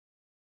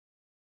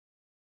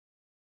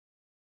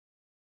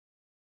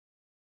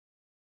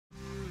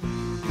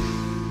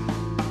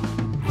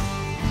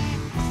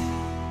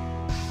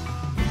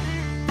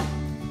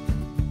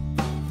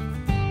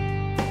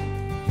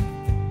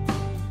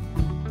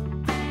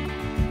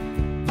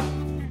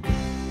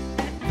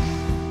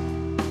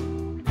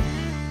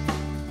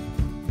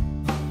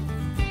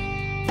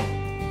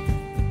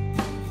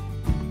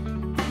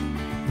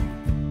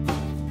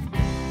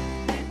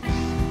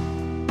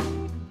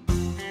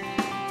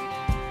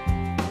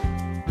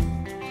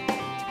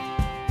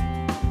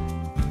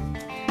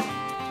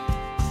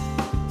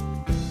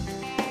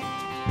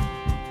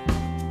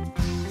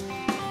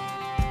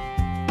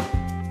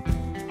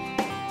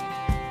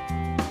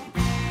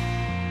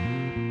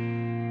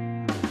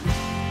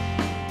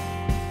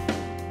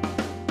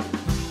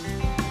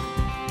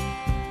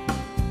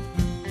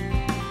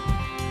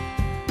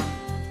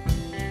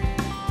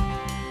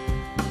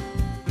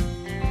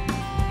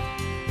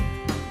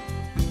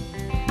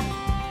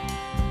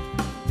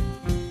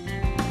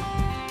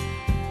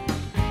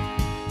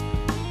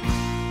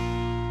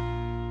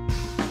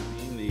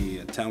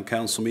Town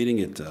Council meeting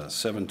at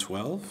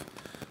 7:12.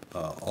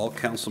 All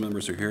council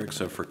members are here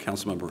except for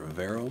Councilmember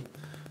Rivero,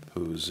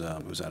 who's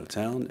out of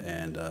town,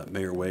 and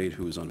Mayor Wade,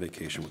 who is on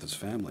vacation with his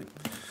family.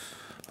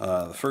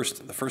 The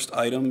first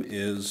item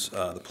is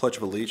the Pledge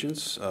of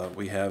Allegiance.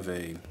 We have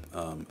a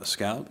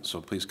scout,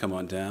 so please come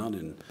on down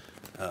and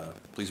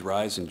please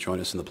rise and join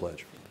us in the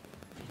pledge.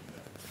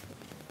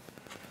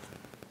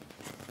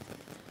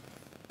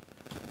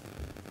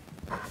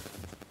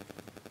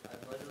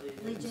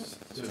 Allegiance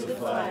to the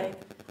flag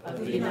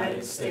of the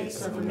United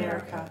States of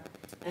America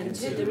and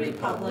to the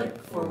republic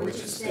for which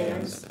it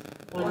stands,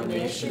 one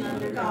nation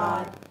under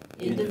God,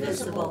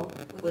 indivisible,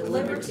 with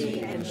liberty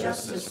and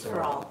justice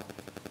for all.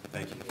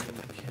 Thank you.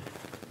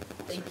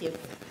 Thank you.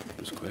 It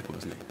was quick,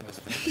 wasn't it?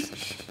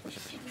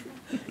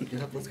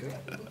 Get up, let's go.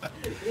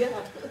 Yeah.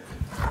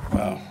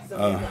 Wow.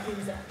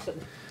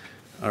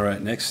 All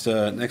right, next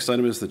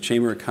item is the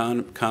Chamber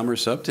of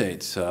Commerce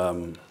update.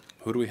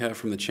 Who do we have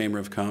from the Chamber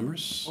of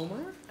Commerce?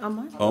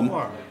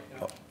 Omar?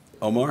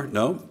 Omar?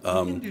 No? You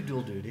can do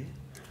dual duty.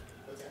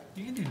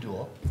 You can do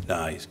dual.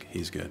 Nah,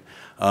 he's good.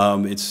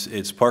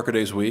 It's Parker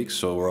Days week,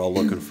 so we're all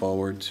looking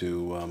forward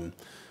to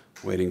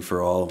waiting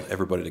for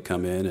everybody to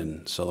come in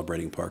and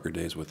celebrating Parker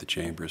Days with the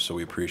Chamber. So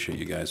we appreciate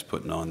you guys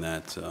putting on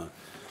that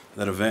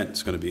event.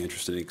 It's going to be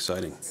interesting and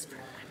exciting.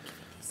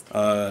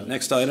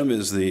 Next item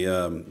is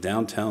the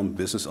Downtown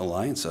Business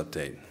Alliance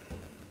update.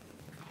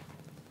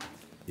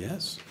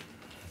 Yes.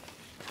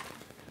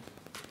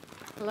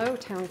 Hello,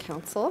 Town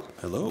Council.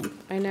 Hello.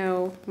 I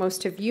know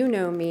most of you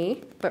know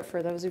me, but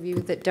for those of you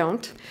that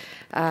don't,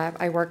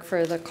 I work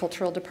for the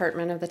Cultural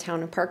Department of the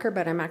Town of Parker,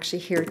 but I'm actually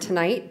here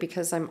tonight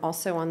because I'm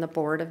also on the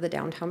board of the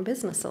Downtown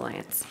Business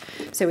Alliance.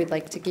 So we'd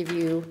like to give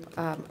you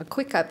a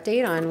quick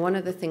update on one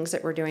of the things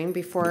that we're doing.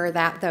 Before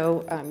that,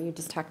 though, you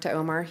just talked to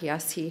Omar.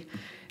 Yes, he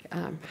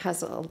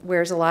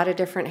wears a lot of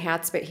different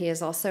hats, but he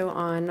is also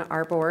on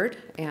our board,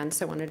 and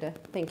so wanted to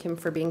thank him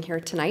for being here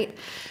tonight.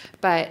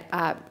 But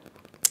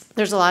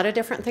there's a lot of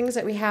different things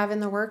that we have in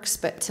the works,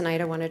 but tonight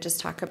I want to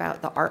just talk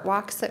about the art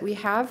walks that we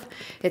have.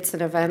 It's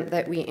an event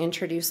that we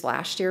introduced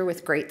last year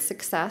with great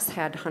success,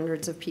 had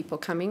hundreds of people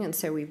coming, and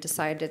so we've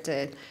decided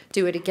to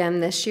do it again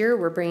this year.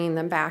 We're bringing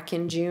them back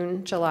in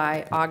June,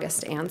 July,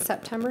 August, and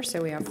September,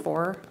 so we have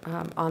 4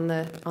 on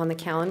the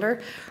calendar.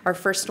 Our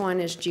first one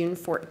is June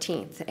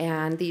 14th,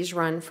 and these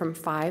run from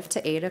 5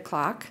 to 8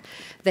 o'clock.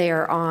 They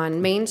are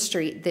on Main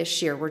Street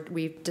this year.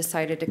 We've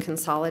decided to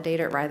consolidate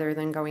it rather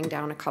than going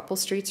down a couple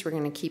streets. We're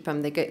going to keep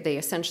them. They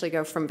essentially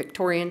go from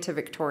Victorian to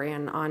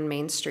Victorian on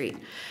Main Street.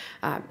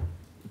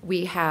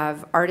 We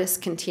have artists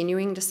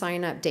continuing to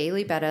sign up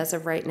daily, but as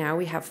of right now,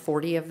 we have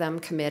 40 of them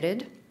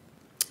committed,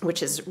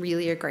 which is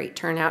really a great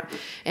turnout.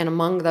 And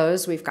among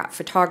those, we've got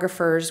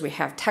photographers, we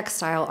have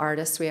textile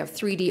artists, we have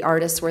 3D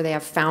artists where they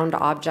have found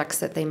objects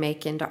that they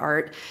make into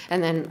art,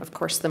 and then, of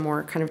course, the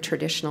more kind of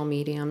traditional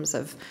mediums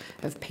of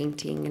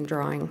painting and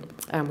drawing.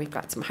 We've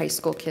got some high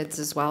school kids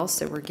as well,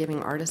 so we're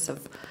giving artists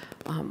of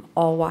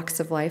all walks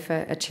of life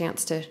a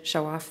chance to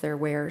show off their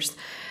wares.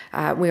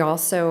 We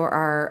also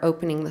are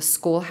opening the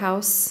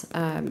schoolhouse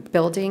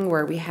building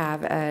where we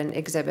have an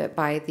exhibit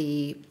by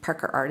the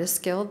Parker Artists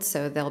Guild,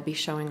 so they'll be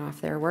showing off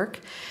their work.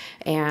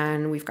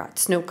 And we've got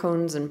snow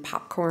cones and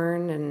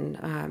popcorn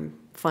and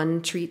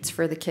fun treats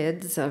for the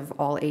kids of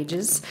all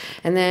ages.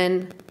 And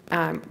then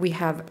we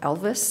have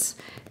Elvis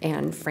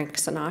and Frank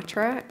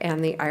Sinatra,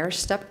 and the Irish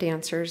step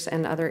dancers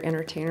and other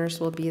entertainers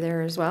will be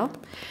there as well.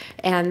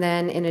 And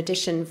then in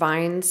addition,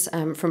 Vines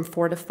from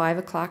 4 to 5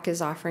 o'clock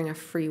is offering a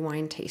free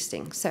wine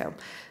tasting. So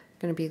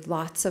going to be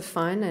lots of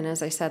fun. And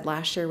as I said,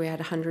 last year we had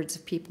hundreds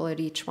of people at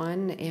each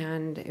one,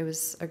 and it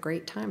was a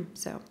great time.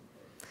 So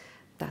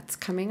that's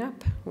coming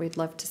up. We'd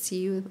love to see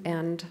you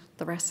and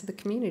the rest of the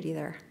community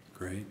there.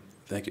 Great.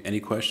 Thank you. Any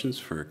questions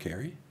for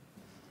Carrie?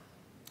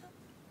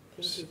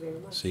 Thank you very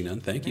much. See none.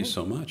 Thank you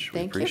so much.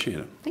 We appreciate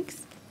it.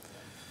 Thanks.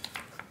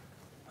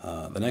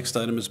 The next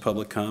item is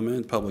public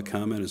comment. Public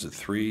comment is a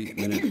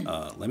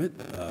 3-minute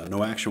limit.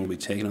 No action will be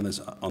taken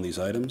on these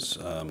items.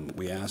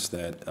 We ask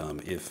that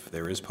if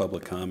there is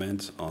public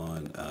comment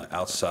on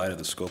outside of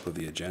the scope of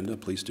the agenda,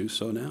 please do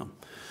so now.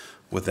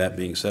 With that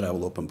being said, I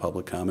will open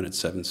public comment at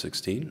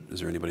 7:16.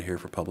 Is there anybody here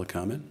for public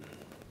comment?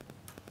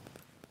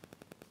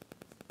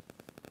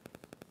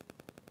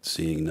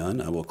 Seeing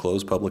none, I will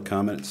close public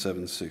comment at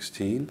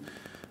 7:16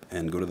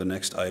 and go to the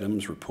next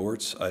items,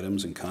 reports,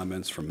 items, and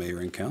comments from Mayor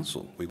and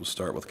Council. We will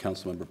start with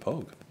Councilmember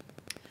Pogue.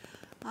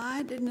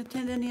 I didn't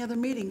attend any other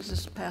meetings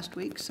this past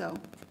week, so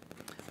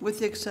with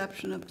the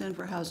exception of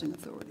Denver Housing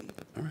Authority.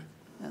 All right.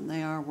 And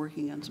they are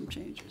working on some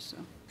changes, so.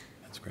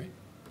 That's great.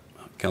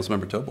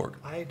 Councilmember Toborg.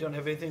 I don't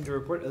have anything to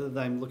report other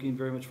than I'm looking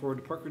very much forward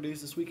to Parker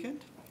Days this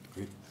weekend.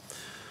 Great.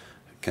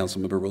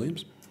 Councilmember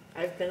Williams.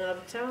 I've been out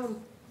of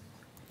town.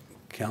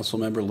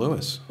 Councilmember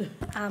Lewis.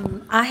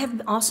 I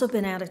have also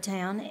been out of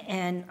town,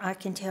 and I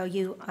can tell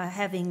you,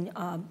 having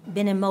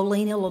been in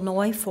Moline,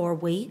 Illinois for a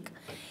week,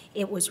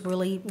 it was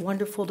really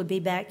wonderful to be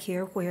back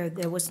here where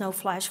there was no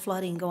flash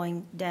flooding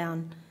going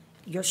down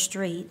your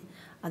street.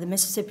 The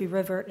Mississippi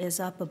River is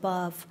up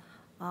above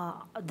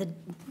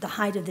the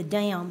height of the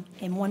dam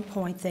in one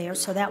point there,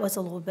 so that was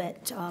a little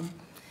bit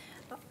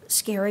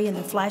scary. And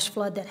the flash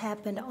flood that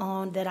happened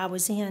that I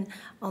was in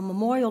on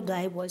Memorial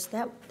Day was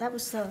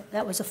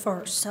a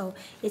first. So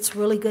it's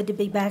really good to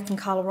be back in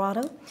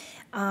Colorado.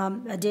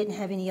 I didn't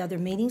have any other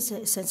meetings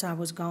since I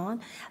was gone,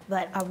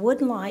 but I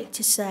would like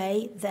to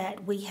say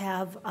that we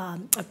have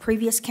a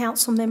previous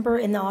council member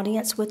in the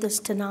audience with us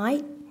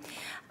tonight.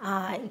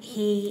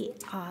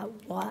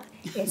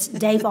 It's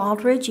Dave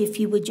Aldridge. If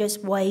you would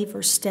just wave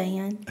or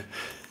stand.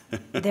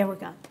 There we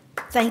go.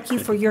 Thank you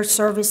for your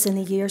service in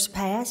the years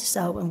past,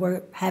 and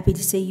we're happy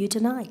to see you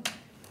tonight.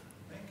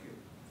 Thank you.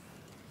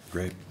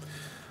 Great.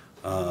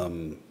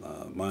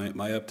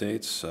 My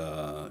updates,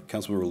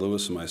 Councilmember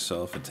Lewis and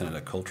myself attended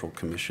a Cultural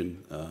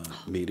Commission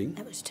meeting.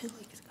 That was 2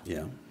 weeks ago.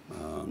 Yeah.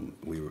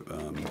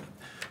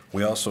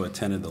 We also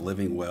attended the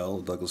Living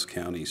Well Douglas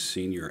County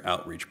Senior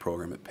Outreach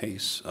Program at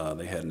Pace.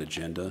 They had an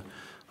agenda.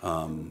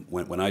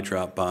 When I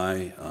dropped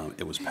by,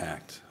 it was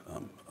packed.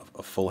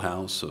 A full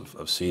house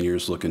of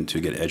seniors looking to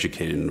get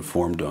educated and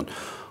informed on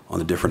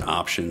the different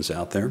options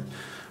out there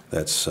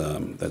that's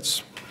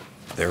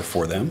there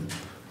for them.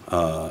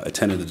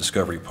 Attended the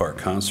Discovery Park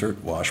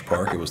concert, Wash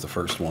Park. It was the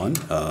first one.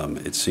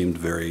 It seemed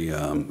very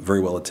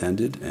well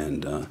attended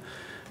and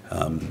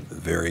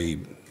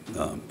very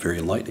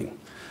enlightening.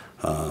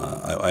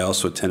 I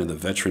also attended the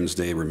Veterans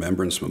Day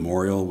Remembrance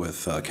Memorial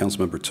with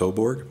Councilmember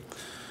Toborg.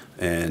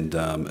 And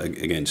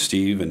again,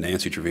 Steve and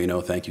Nancy Trevino,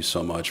 thank you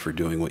so much for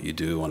doing what you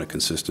do on a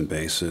consistent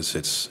basis.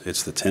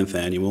 It's the 10th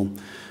annual,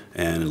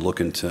 and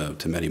looking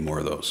to many more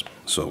of those.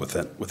 So with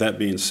that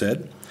being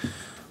said,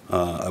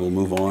 I will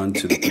move on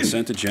to the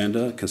consent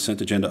agenda. Consent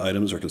agenda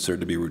items are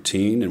considered to be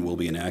routine and will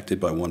be enacted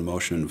by one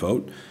motion and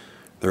vote.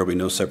 There will be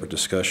no separate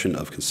discussion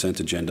of consent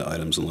agenda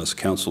items unless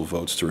council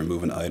votes to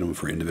remove an item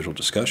for individual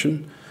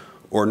discussion.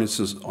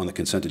 Ordinances on the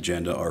consent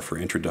agenda are for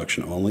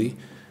introduction only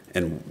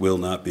and will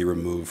not be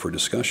removed for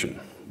discussion.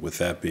 With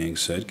that being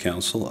said,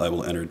 council, I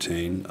will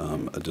entertain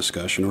a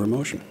discussion or a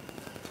motion.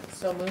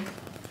 So moved.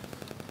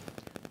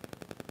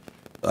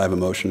 I have a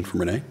motion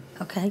from Renee.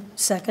 Okay,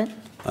 second.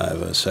 I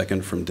have a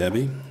second from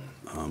Debbie.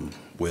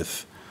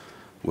 With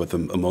a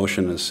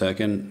motion and a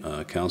second,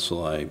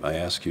 council, I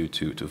ask you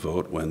to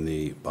vote when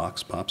the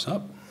box pops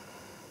up.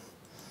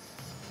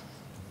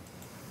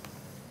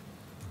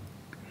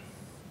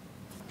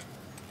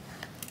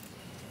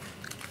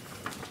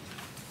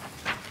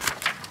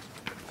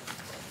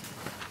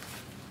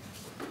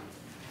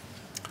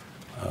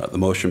 The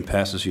motion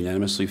passes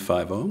unanimously,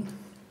 5-0.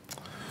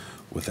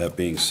 With that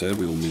being said,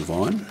 we will move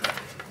on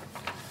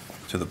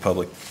to the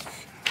public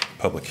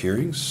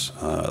hearings.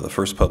 The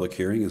first public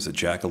hearing is the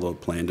Jackalope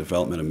Plan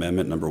Development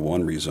Amendment Number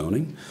 1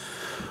 rezoning.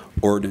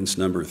 Ordinance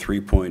number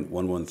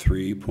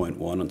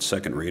 3.113.1 on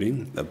second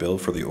reading, a bill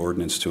for the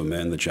ordinance to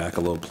amend the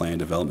Jackalope Plan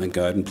Development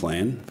Guide and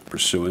Plan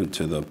pursuant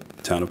to the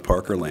Town of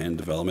Parker Land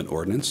Development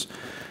Ordinance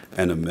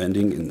and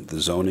amending in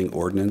the zoning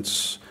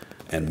ordinance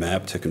and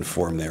map to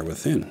conform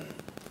therewithin.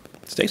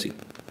 Stacy.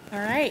 All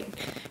right.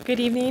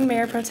 Good evening,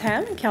 Mayor Pro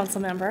Tem and council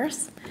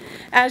members.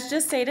 As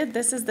just stated,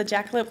 this is the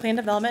Jackalope Plan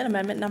Development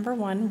Amendment Number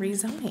 1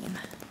 rezoning.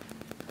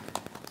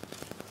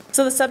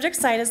 So the subject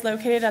site is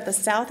located at the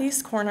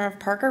southeast corner of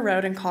Parker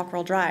Road and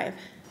Cockrell Drive.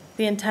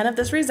 The intent of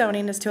this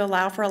rezoning is to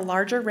allow for a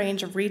larger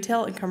range of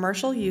retail and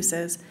commercial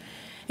uses,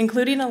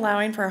 including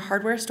allowing for a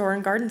hardware store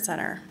and garden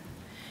center.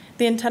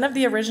 The intent of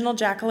the original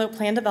Jackalope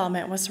Plan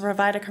Development was to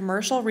provide a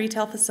commercial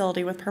retail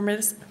facility with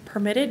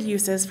permitted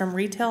uses from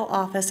retail,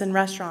 office, and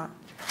restaurant.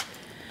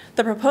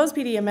 The proposed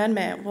PD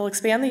amendment will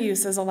expand the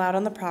uses allowed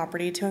on the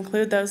property to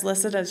include those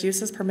listed as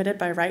uses permitted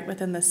by right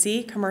within the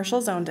C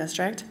Commercial Zone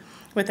District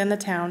within the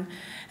town,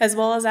 as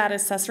well as add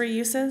accessory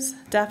uses,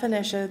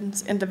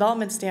 definitions, and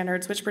development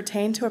standards which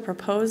pertain to a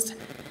proposed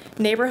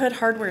neighborhood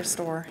hardware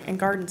store and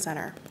garden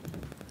center.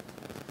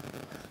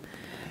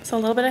 So a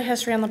little bit of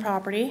history on the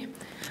property.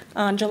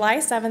 On July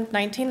 7th,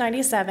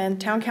 1997,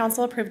 Town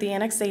Council approved the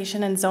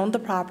annexation and zoned the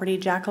property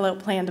Jackalope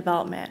Plan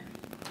Development.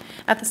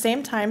 At the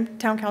same time,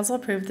 Town Council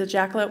approved the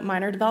Jackalope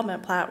Minor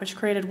Development Plat, which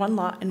created one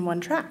lot and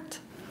one tract.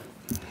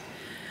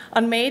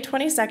 On May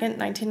 22nd,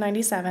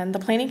 1997, the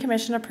Planning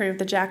Commission approved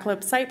the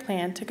Jackalope Site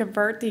Plan to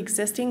convert the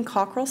existing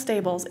Cockrell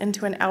Stables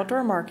into an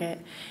outdoor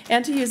market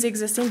and to use the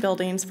existing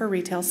buildings for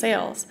retail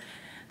sales.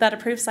 That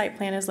approved site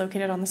plan is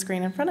located on the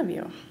screen in front of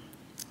you.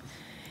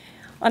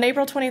 On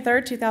April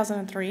 23,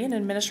 2003, an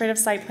administrative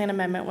site plan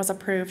amendment was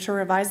approved to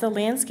revise the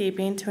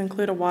landscaping to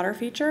include a water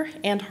feature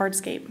and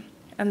hardscape.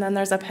 And then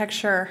there's a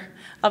picture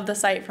of the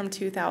site from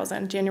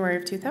January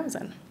of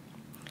 2000.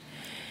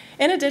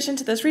 In addition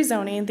to this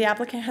rezoning, the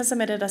applicant has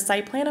submitted a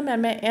site plan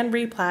amendment and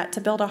replat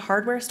to build a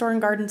hardware store and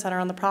garden center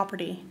on the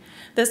property.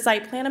 This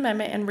site plan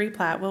amendment and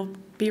replat will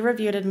be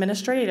reviewed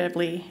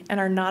administratively and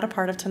are not a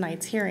part of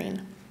tonight's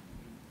hearing.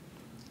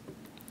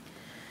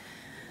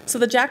 So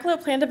the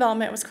Jackalope Plan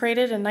Development was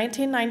created in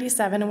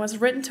 1997 and was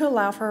written to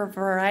allow for a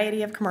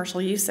variety of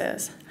commercial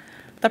uses.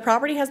 The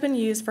property has been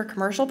used for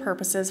commercial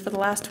purposes for the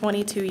last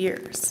 22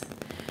 years.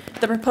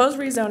 The proposed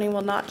rezoning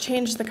will not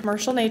change the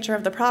commercial nature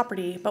of the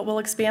property, but will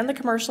expand the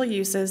commercial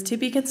uses to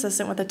be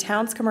consistent with the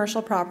town's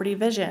commercial property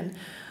vision,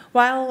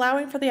 while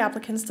allowing for the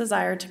applicant's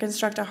desire to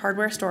construct a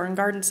hardware store and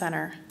garden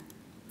center.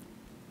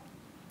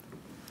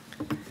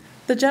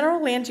 The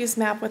general land use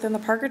map within the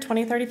Parker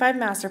 2035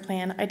 master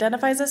plan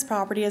identifies this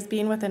property as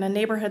being within a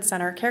neighborhood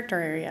center character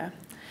area.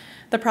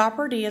 The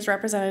property is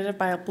represented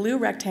by a blue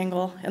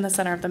rectangle in the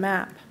center of the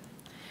map.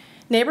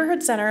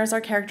 Neighborhood centers are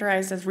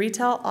characterized as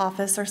retail,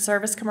 office, or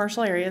service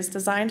commercial areas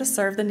designed to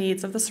serve the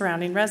needs of the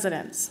surrounding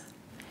residents.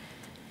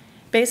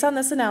 Based on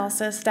this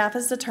analysis, staff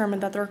has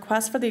determined that the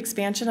request for the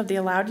expansion of the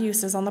allowed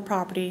uses on the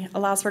property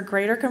allows for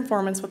greater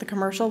conformance with the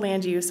commercial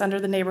land use under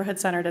the neighborhood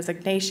center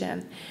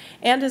designation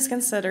and is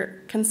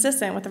considered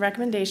consistent with the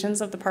recommendations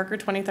of the Parker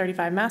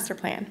 2035 master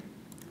plan.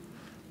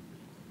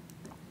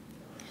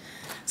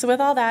 So with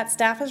all that,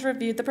 staff has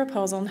reviewed the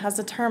proposal and has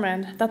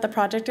determined that the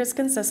project is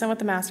consistent with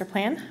the master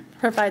plan,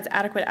 provides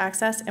adequate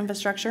access,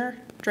 infrastructure,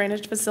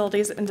 drainage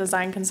facilities, and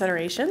design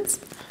considerations.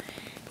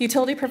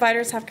 Utility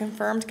providers have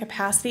confirmed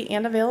capacity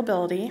and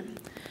availability.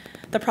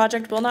 The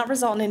project will not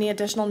result in any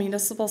additional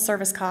municipal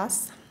service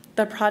costs.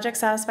 The project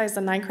satisfies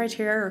the 9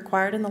 criteria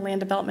required in the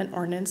land development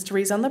ordinance to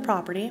rezone the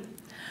property.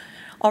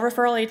 All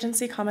referral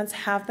agency comments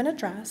have been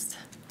addressed.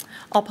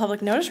 All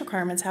public notice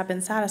requirements have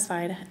been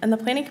satisfied, and the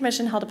Planning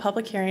Commission held a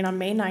public hearing on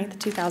May 9th,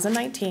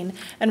 2019,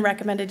 and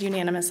recommended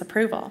unanimous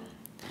approval.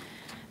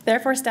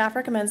 Therefore, staff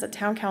recommends that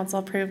Town Council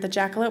approve the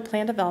Jackalope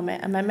Plan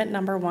Development Amendment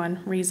Number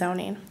 1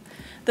 rezoning.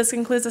 This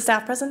concludes the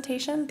staff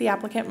presentation. The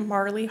applicant,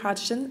 Marley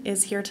Hodgson,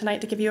 is here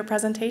tonight to give you a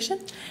presentation,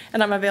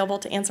 and I'm available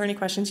to answer any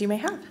questions you may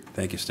have.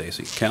 Thank you,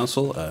 Stacy.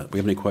 Council, we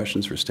have any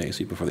questions for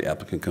Stacy before the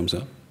applicant comes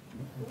up?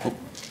 Oh.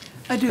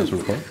 I do.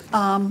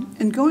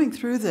 In going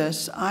through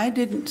this, I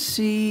didn't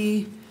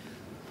see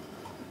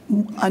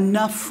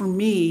enough for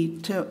me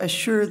to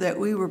assure that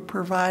we were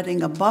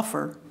providing a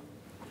buffer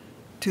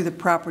to the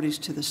properties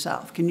to the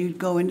south. Can you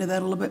go into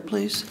that a little bit,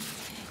 please?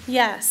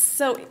 Yes,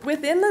 so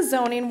within the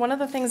zoning, one of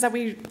the things that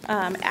we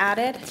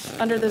added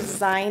under the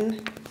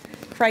design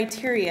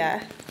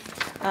criteria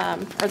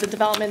or the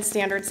development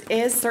standards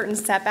is certain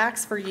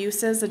setbacks for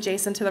uses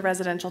adjacent to the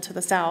residential to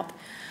the south.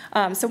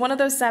 So one of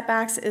those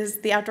setbacks is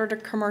the outdoor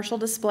commercial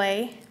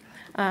display.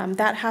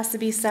 That has to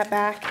be set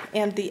back,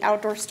 and the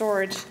outdoor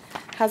storage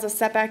has a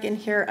setback in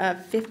here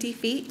of 50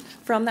 feet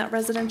from that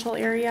residential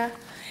area.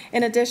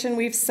 In addition,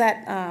 we've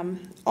set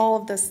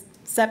all of the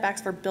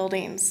setbacks for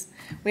buildings.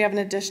 We have an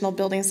additional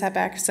building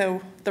setback,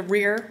 so the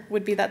rear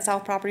would be that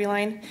south property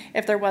line.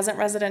 If there wasn't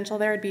residential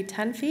there, it'd be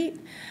 10 feet.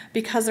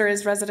 Because there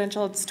is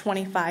residential, it's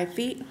 25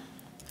 feet.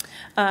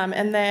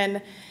 And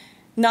then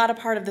not a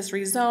part of this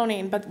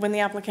rezoning, but when the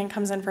applicant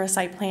comes in for a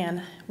site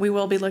plan, we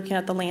will be looking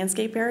at the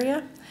landscape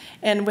area.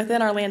 And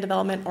within our land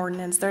development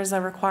ordinance, there's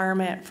a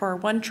requirement for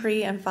 1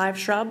 tree and 5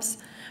 shrubs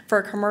for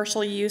a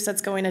commercial use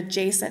that's going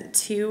adjacent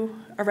to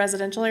a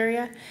residential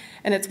area.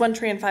 And it's 1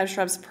 tree and 5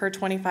 shrubs per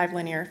 25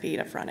 linear feet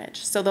of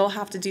frontage. So they'll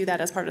have to do that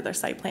as part of their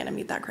site plan and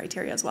meet that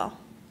criteria as well.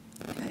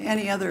 Okay.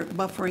 Any other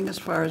buffering as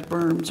far as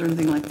berms or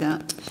anything like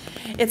that?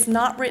 It's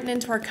not written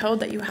into our code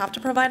that you have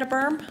to provide a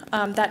berm.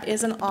 That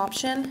is an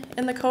option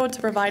in the code to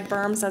provide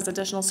berms as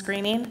additional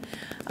screening.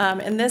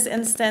 In this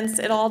instance,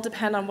 it all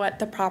depends on what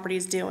the property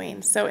is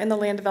doing. So in the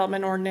land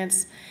development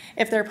ordinance,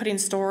 if they're putting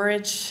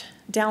storage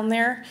down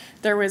there,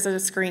 there was a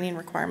screening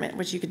requirement,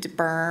 which you could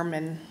berm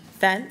and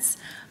fence.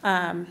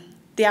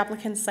 The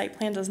applicant's site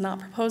plan does not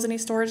propose any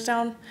storage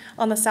down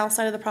on the south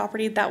side of the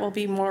property. That will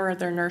be more of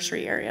their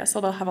nursery area.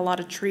 So they'll have a lot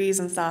of trees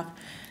and stuff.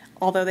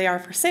 Although they are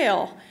for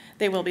sale,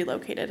 they will be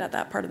located at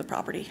that part of the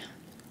property.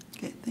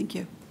 Okay, thank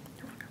you.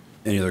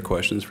 Any other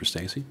questions for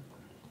Stacy?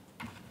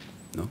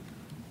 No?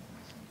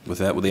 With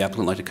that, would the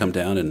applicant like to come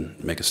down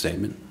and make a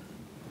statement?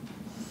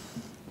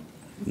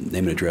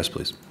 Name and address,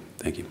 please.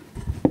 Thank you.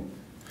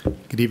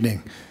 Good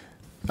evening.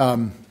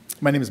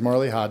 My name is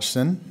Marley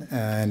Hodgson,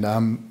 and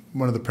I'm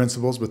one of the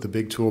principals with the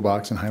Big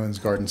Toolbox in Highlands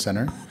Garden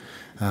Center.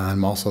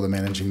 I'm also the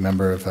managing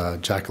member of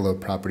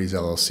Jackalope Properties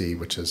LLC,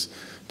 which is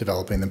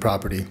developing the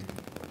property.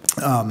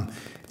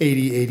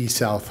 8080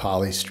 South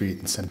Holly Street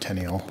in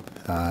Centennial,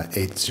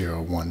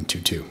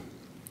 80122.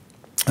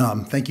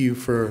 Thank you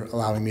for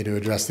allowing me to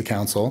address the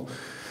council.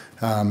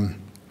 And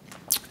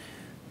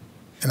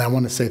I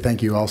want to say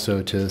thank you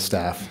also to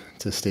staff,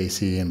 to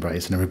Stacy and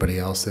Bryce and everybody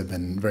else that have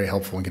been very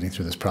helpful in getting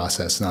through this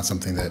process. Not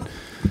something that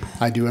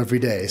I do every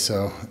day,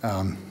 so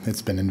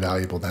it's been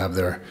invaluable to have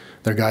their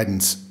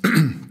guidance.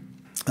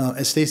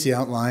 As Stacy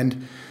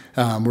outlined,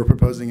 we're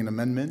proposing an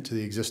amendment to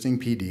the existing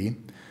PD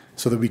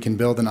so that we can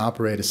build and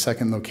operate a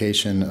second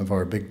location of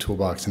our Big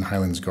Toolbox in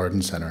Highlands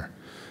Garden Center.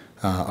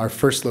 Our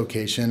first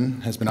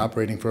location has been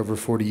operating for over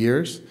 40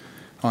 years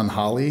on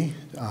Holly,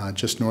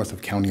 just north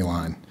of County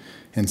Line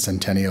in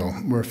Centennial.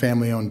 We're a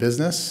family-owned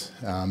business.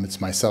 It's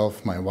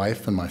myself, my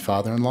wife, and my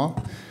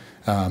father-in-law.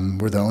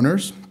 We're the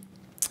owners.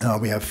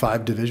 We have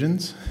 5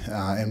 divisions,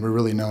 and we're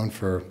really known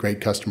for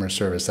great customer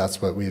service. That's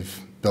what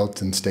we've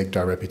built and staked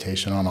our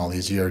reputation on all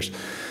these years.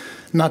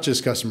 Not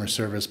just customer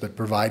service, but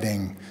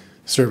providing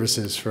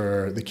services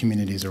for the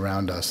communities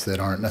around us that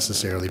aren't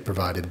necessarily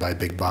provided by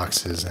big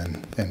boxes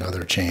and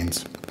other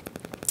chains.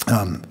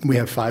 We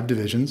have 5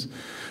 divisions,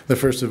 the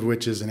first of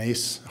which is an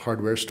Ace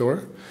hardware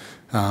store.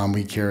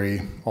 We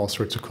carry all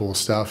sorts of cool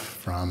stuff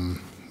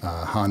from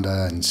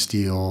Honda and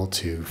Steel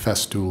to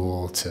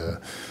Festool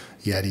to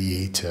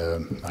Yeti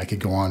to, I could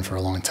go on for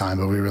a long time,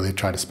 but we really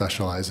try to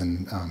specialize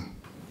in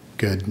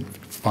good,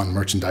 fun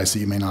merchandise that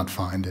you may not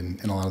find in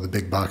a lot of the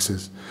big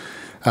boxes.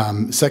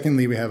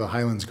 Secondly, we have a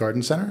Highlands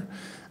Garden Center.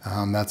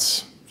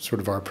 That's sort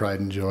of our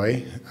pride and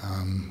joy.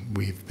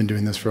 We've been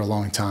doing this for a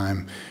long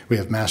time. We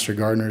have master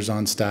gardeners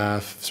on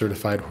staff,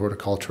 certified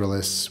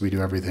horticulturalists. We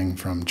do everything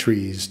from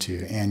trees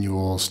to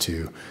annuals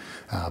to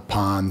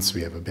ponds.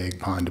 We have a big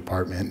pond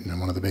department and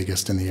one of the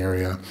biggest in the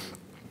area.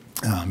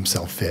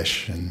 Sell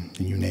fish and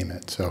you name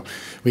it. So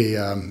we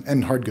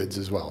and hard goods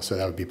as well. So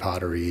that would be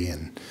pottery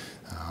and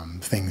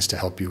things to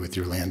help you with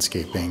your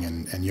landscaping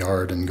and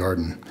yard and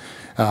garden.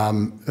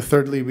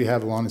 Thirdly, we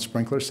have a lawn and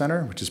sprinkler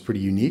center, which is pretty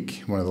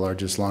unique, one of the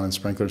largest lawn and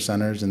sprinkler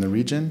centers in the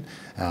region.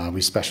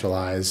 We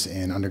specialize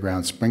in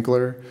underground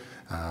sprinkler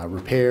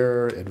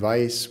repair,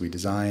 advice. We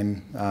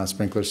design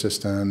sprinkler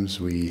systems.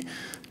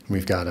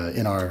 We've got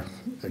in our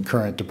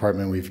current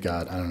department, we've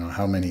got, I don't know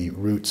how many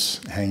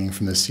roots hanging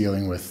from the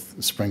ceiling with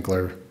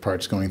sprinkler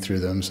parts going through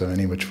them. So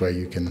any which way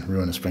you can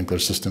ruin a sprinkler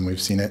system,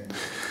 we've seen it.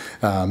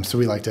 So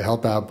we like to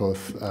help out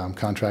both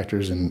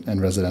contractors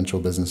and residential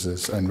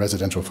businesses and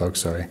residential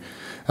folks, sorry.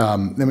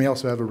 Then we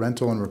also have a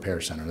rental and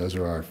repair center. Those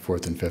are our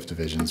 4th and 5th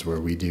divisions where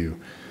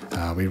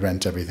we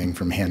rent everything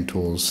from hand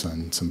tools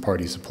and some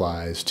party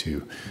supplies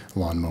to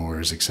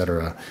lawnmowers, et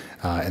cetera.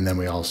 And then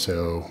we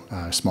also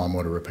small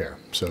motor repair.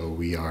 So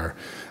we are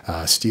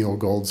Steel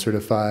Gold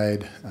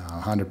certified,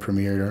 Honda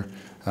Premier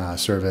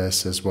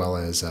service, as well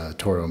as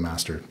Toro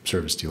Master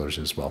service dealers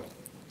as well.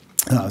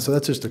 So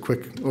that's just a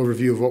quick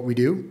overview of what we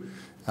do.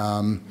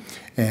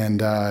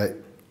 To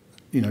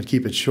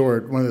keep it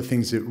short, one of the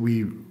things that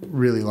we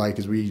really like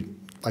is we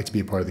like to be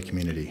a part of the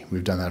community.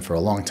 We've done that for a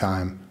long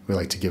time. We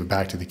like to give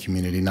back to the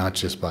community, not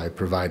just by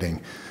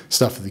providing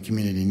stuff that the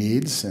community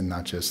needs, and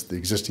not just the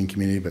existing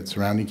community, but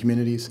surrounding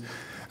communities.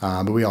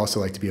 But we also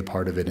like to be a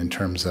part of it in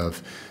terms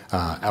of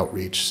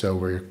outreach. So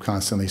we're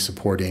constantly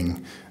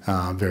supporting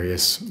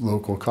various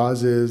local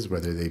causes,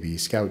 whether they be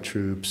scout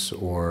troops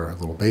or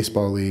little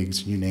baseball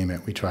leagues, you name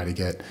it. We try to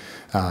get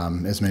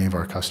as many of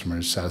our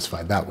customers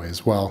satisfied that way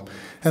as well.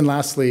 And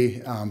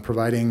lastly,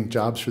 providing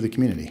jobs for the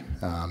community.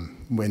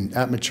 When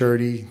at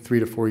maturity,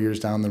 3 to 4 years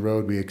down the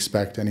road, we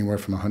expect anywhere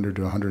from 100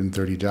 to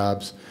 130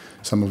 jobs.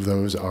 Some of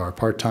those are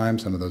part-time,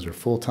 some of those are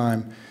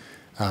full-time,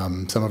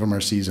 some of them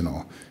are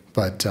seasonal.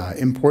 But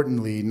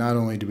importantly, not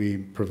only do we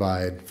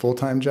provide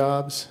full-time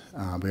jobs,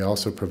 we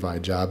also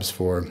provide jobs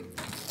for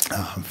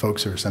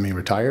folks who are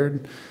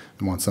semi-retired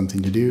and want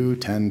something to do,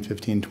 10,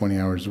 15, 20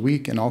 hours a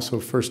week, and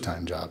also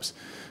first-time jobs.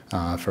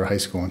 For high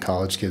school and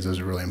college kids, those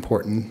are really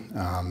important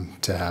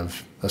to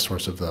have a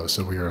source of those,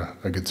 so we are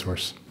a good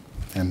source.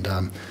 And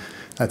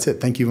that's it.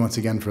 Thank you once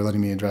again for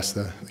letting me address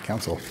the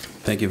council.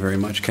 Thank you very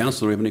much.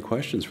 Council, do we have any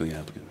questions for the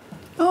applicant?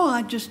 Oh,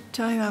 I just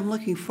tell you, I'm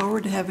looking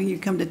forward to having you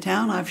come to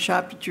town. I've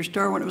shopped at your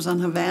store when it was on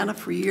Havana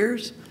for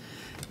years,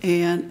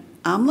 and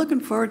I'm looking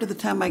forward to the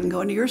time I can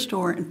go into your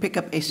store and pick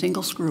up a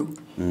single screw.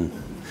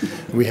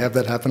 We have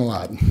that happen a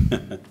lot.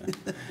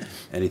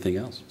 Anything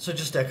else? So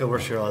just to echo where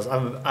Cheryl is,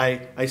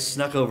 I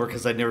snuck over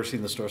because I'd never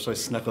seen the store, so I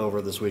snuck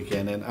over this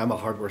weekend, and I'm a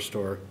hardware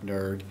store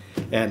nerd,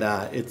 and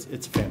it's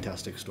a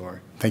fantastic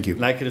store. Thank you.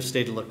 And I could have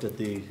stayed and looked at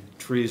the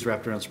trees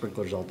wrapped around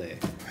sprinklers all day.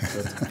 So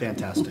it's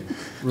fantastic.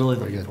 Really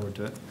looking forward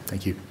to it.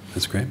 Thank you.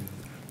 That's great.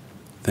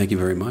 Thank you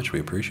very much. We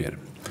appreciate it.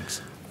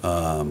 Thanks.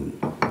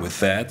 With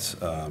that,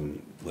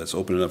 let's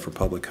open it up for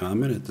public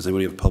comment. Does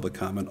anybody have public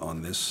comment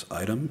on this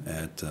item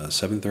at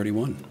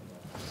 7:31?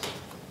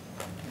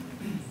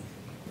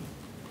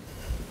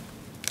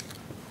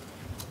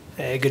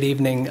 Hey, good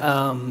evening.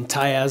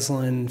 Ty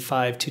Aslan,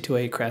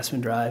 5228 Craftsman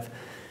Drive.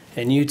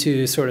 And you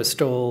two sort of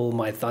stole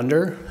my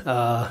thunder.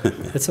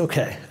 It's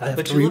okay.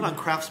 But you live on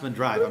Craftsman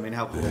Drive. I mean,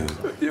 how cool is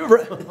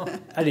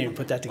that? I didn't even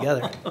put that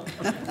together.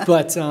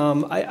 But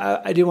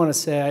I do want to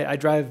say I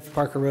drive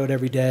Parker Road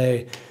every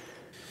day,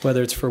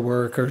 whether it's for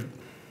work or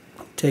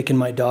taking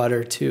my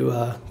daughter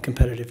to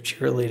competitive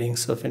cheerleading.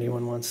 So if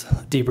anyone wants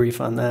a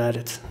debrief on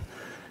that,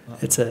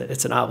 it's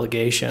an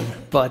obligation.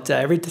 But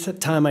every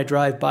time I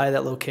drive by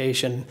that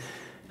location,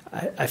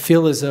 I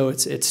feel as though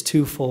it's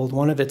twofold.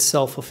 One of it's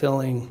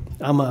self-fulfilling.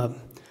 I'm a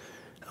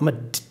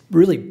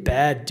really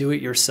bad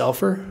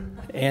do-it-yourselfer,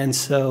 and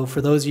so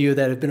for those of you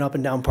that have been up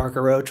and down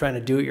Parker Road trying to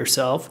do it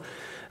yourself,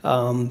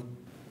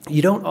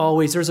 you don't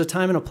always. There's a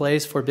time and a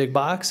place for big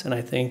box, and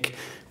I think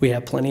we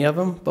have plenty of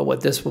them. But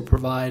what this will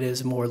provide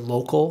is more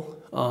local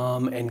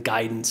and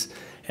guidance,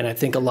 and I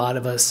think a lot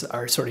of us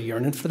are sort of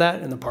yearning for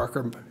that in the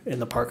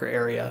Parker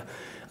area.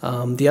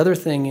 The other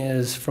thing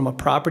is, from a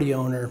property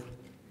owner,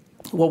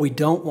 what we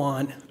don't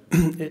want,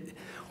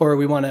 or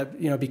we want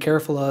to be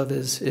careful of,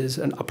 is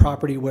a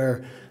property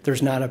where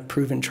there's not a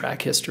proven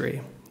track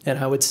history. And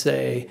I would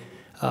say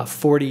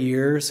 40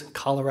 years,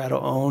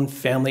 Colorado-owned,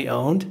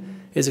 family-owned,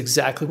 is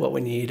exactly what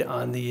we need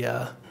on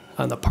the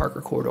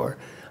Parker corridor.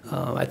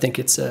 I think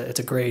it's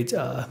a great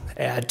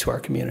add to our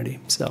community.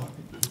 So,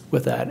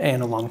 with that,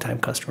 and a longtime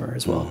customer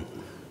as well.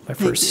 My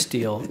first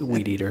steel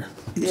weed eater.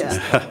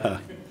 Yeah.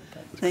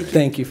 Thank you.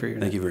 Thank you for your.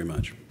 Thank you very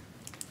much.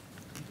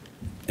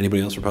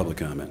 Anybody else for public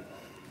comment?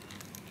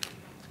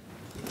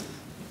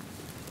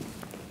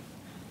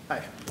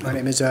 Hi, my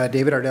name is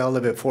David Ardell. I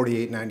live at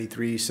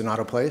 4893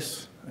 Sonato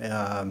Place.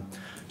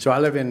 So I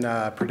live in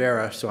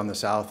Pradera, so on the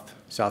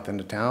south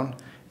end of town.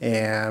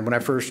 And when I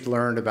first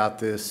learned about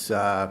this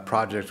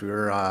project,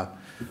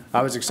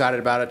 I was excited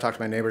about it, talked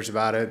to my neighbors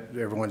about it.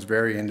 Everyone's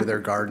very into their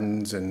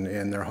gardens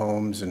and their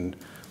homes and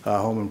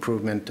home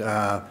improvement.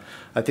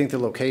 I think the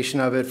location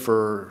of it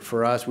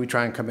for us, we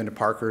try and come into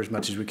Parker as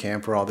much as we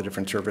can for all the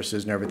different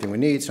services and everything we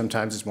need.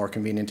 Sometimes it's more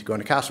convenient to go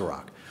into Castle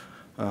Rock,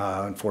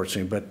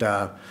 unfortunately.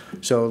 But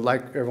so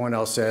like everyone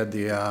else said,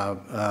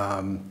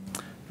 the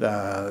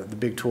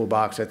big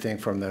toolbox, I think,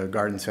 from the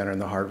garden center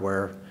and the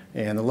hardware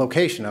and the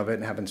location of it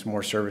and having some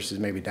more services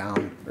maybe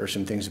down or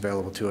some things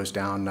available to us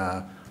down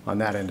on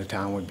that end of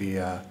town would be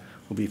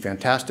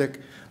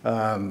fantastic.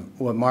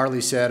 What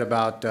Marley said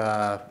about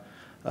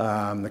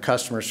the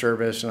customer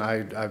service, and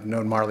I've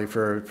known Marley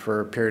for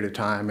a period of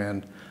time,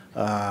 and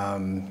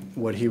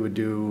what he would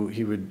do,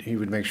 he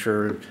would make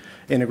sure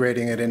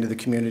integrating it into the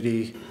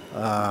community.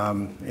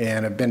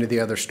 And I've been to the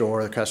other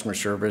store, the customer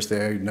service,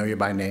 they know you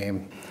by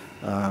name,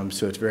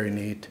 so it's very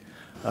neat.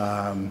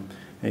 And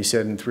he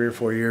said in 3 or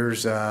 4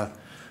 years, they'll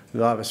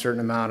have a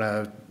certain amount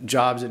of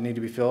jobs that need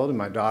to be filled, and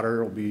my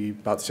daughter will be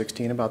about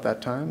 16 about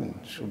that time, and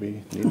she'll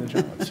be needing a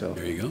job. So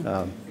there you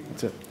go.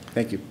 That's it.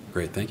 Thank you.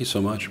 Great. Thank you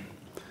so much.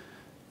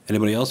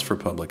 Anybody else for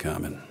public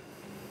comment?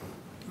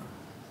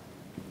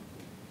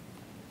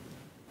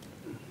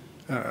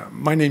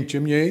 My name's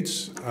Jim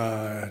Yates,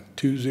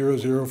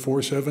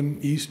 20047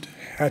 East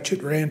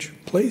Hatchet Ranch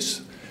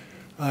Place.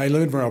 I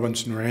live in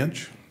Robinson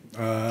Ranch.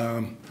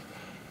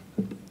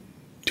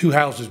 2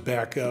 houses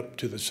back up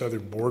to the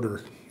southern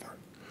border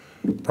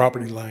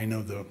property line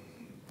of the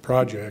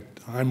project.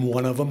 I'm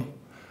one of them.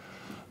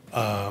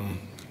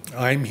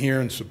 I'm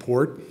here in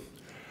support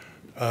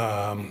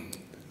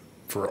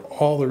for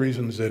all the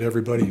reasons that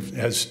everybody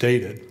has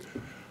stated,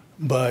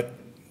 but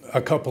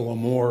a couple of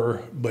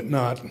more, but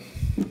not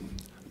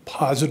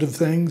positive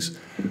things.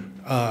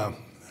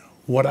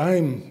 What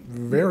I'm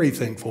very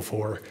thankful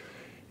for,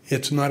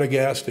 it's not a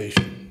gas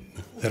station,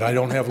 that I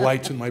don't have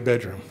lights in my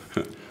bedroom.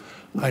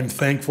 I'm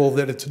thankful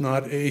that it's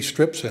not a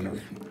strip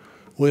center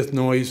with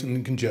noise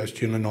and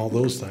congestion and all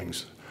those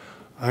things.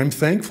 I'm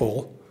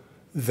thankful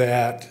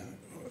that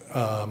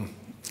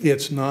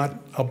it's not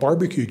a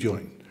barbecue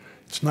joint.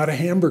 It's not a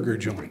hamburger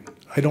joint.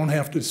 I don't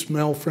have to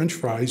smell French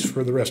fries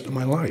for the rest of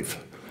my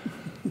life.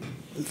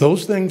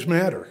 Those things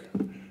matter.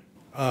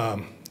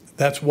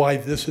 That's why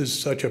this is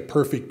such a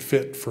perfect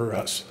fit for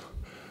us.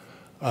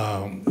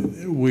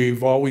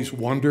 We've always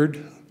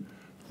wondered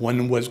when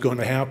it was going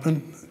to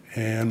happen,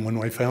 and when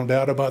I found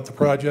out about the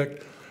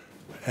project,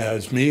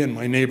 as me and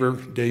my neighbor,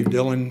 Dave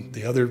Dillon,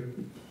 the other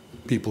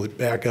people that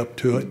back up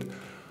to it,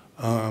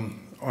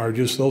 are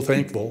just so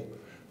thankful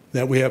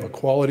that we have a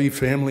quality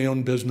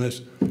family-owned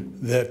business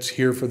that's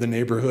here for the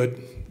neighborhood,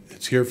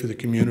 it's here for the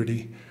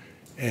community,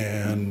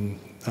 and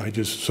I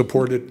just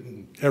support it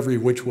every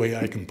which way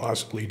I can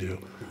possibly do.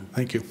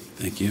 Thank you.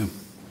 Thank you.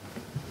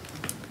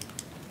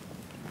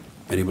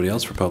 Anybody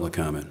else for public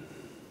comment?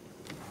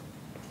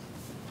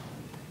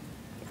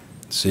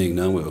 Seeing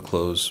none, we will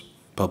close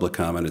public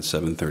comment at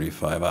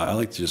 7:35. I'd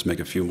like to just make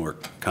a few more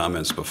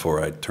comments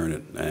before I turn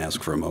it and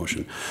ask for a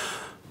motion.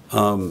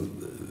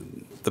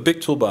 The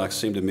big toolbox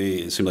seemed to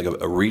me, it seemed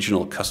like a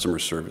regional customer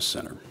service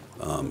center.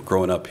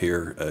 Growing up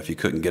here, if you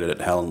couldn't get it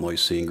at Hal and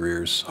Lois C.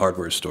 Greer's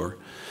hardware store,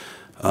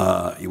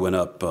 you went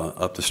up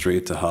the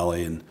street to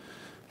Holly and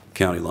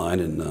County Line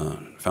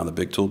and found the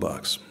big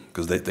toolbox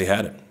because they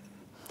had it.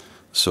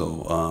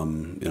 So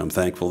you know, I'm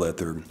thankful that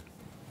they're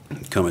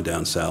coming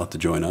down south to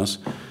join us.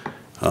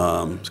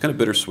 It's kind of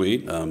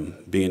bittersweet.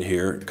 Being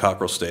here,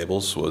 Cockrell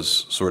Stables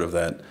was sort of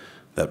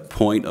that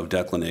point of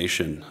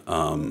declination.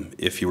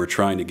 If you were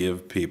trying to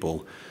give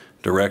people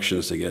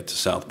directions to get to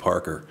South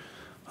Parker,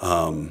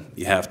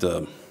 you have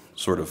to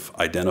sort of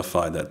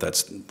identify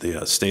that's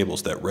the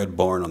stables, that red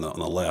barn on the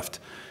left.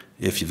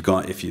 If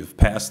you've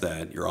passed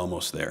that, you're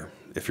almost there.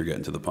 If you're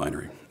getting to the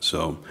Pinery,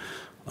 so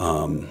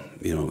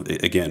you know,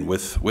 again,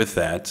 with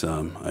that,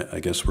 I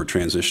guess we're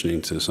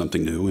transitioning to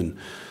something new and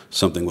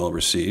something well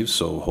received.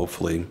 So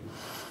hopefully,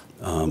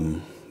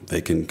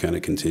 they can kind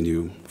of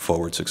continue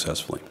forward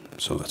successfully.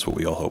 So that's what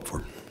we all hope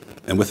for.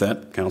 And with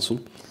that, Council,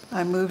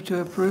 I move to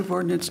approve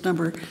ordinance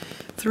number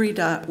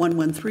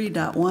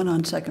 3.113.1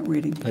 on second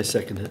reading. I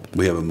second it.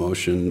 we have a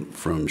motion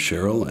from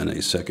Cheryl and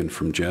a second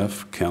from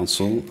Jeff.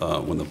 Council,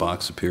 when the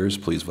box appears,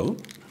 please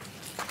vote.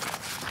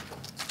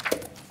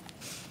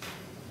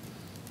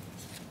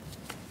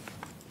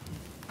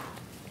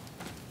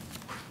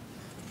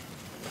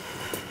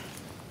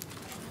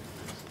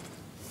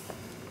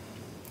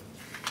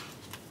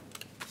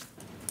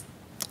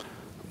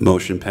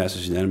 Motion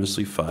passes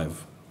unanimously,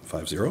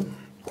 5-0.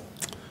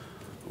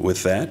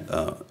 With that,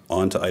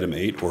 on to item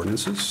 8,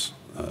 ordinances.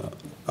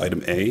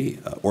 Item A,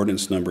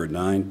 ordinance number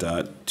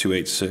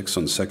 9.286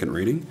 on second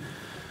reading.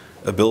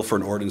 A bill for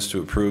an ordinance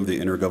to approve the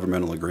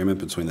intergovernmental agreement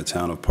between the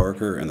Town of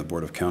Parker and the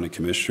Board of County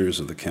Commissioners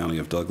of the County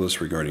of Douglas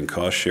regarding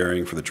cost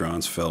sharing for the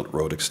Dronsfeld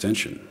Road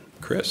extension.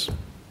 Chris?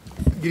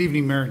 Good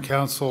evening, Mayor and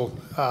Council.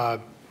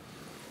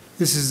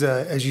 This is,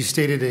 as you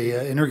stated,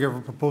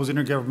 a proposed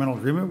intergovernmental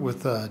agreement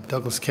with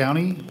Douglas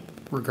County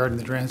regarding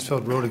the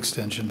Dronsfeld Road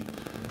extension.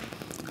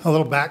 A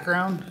little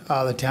background,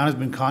 the town has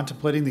been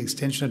contemplating the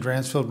extension of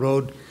Dronsfeld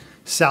Road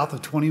south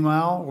of 20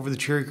 Mile over the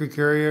Cherry Creek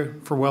area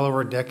for well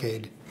over a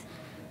decade.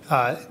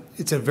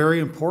 It's a very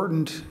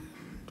important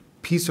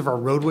piece of our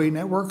roadway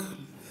network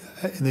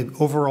in the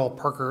overall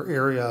Parker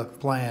area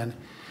plan.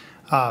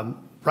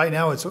 Right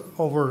now, it's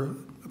over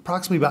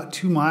approximately about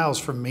 2 miles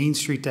from Main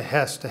Street to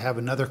Hess to have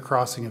another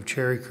crossing of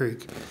Cherry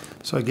Creek.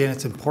 So again,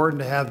 it's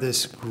important to have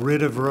this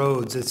grid of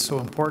roads. It's so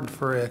important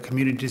for a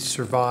community to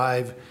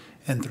survive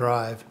and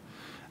thrive.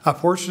 A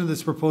portion of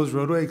this proposed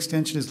roadway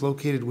extension is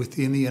located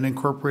within the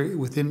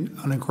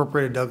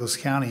unincorporated Douglas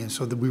County, and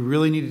so we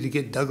really needed to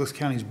get Douglas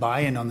County's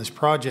buy-in on this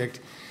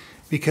project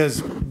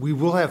because we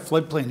will have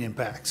floodplain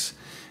impacts.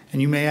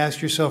 And you may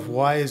ask yourself,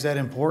 why is that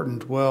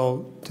important?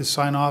 Well, to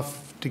sign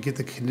off to get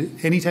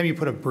anytime you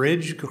put a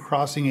bridge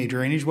crossing a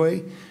drainage way,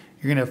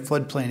 you're going to have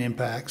floodplain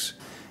impacts,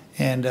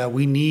 and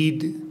we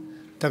need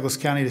Douglas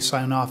County to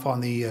sign off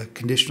on the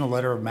conditional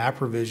letter of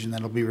map revision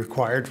that'll be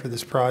required for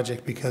this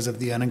project because of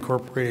the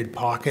unincorporated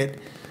pocket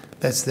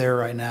that's there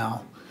right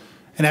now.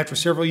 And after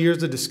several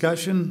years of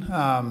discussion,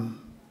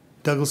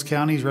 Douglas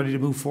County is ready to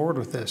move forward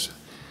with this.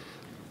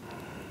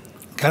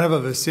 Kind of a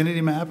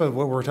vicinity map of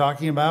what we're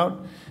talking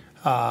about.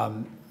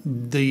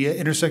 The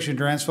intersection of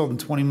Dronsfeld and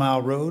 20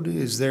 Mile Road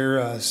is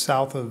there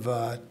south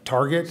of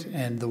Target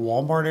and the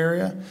Walmart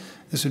area.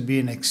 This would be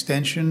an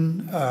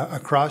extension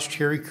across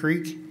Cherry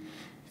Creek,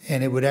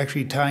 and it would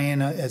actually tie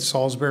in at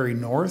Salisbury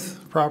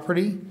North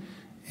property.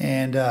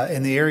 And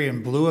in the area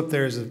in blue up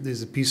there is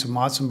a piece of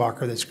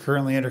Motzenbacher that's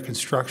currently under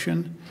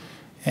construction.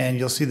 And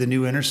you'll see the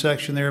new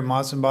intersection there,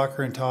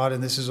 Motzenbacher and Todd,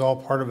 and this is all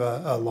part of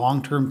a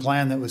long-term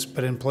plan that was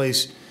put in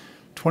place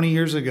 20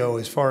 years ago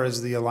as far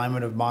as the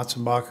alignment of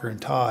Motzenbacher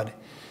and Todd.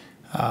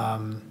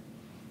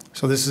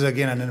 So this is,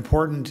 again, an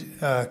important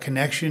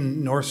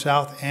connection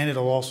north-south, and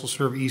it'll also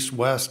serve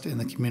east-west in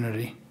the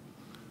community.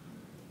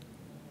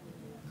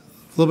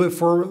 A little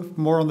bit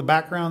more on the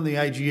background, the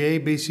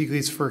IGA, basically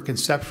it's for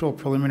conceptual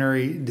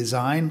preliminary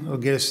design. It'll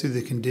get us through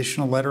the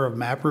conditional letter of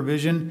map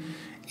revision.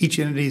 Each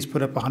entity has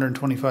put up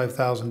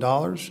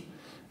 $125,000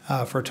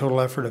 for a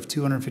total effort of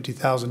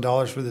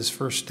 $250,000 for this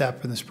first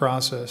step in this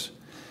process.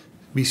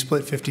 Be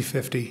split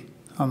 50-50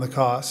 on the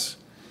costs.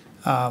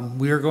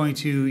 We are going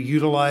to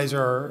utilize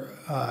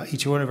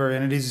each one of our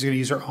entities is going to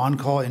use our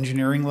on-call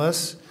engineering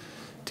lists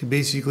to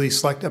basically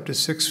select up to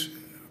 6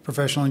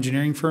 professional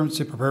engineering firms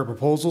to prepare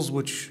proposals,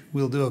 which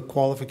we'll do a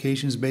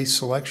qualifications-based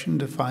selection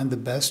to find the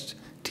best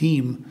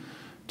team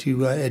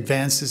to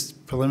advance this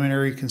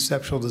preliminary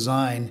conceptual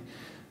design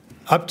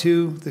up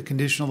to the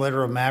conditional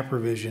letter of map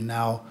revision.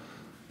 Now,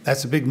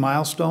 that's a big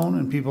milestone,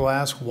 and people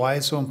ask why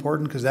it's so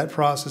important, because that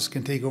process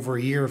can take over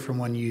a year from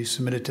when you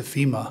submit it to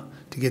FEMA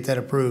to get that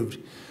approved.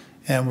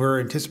 And we're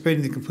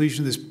anticipating the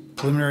completion of this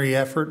preliminary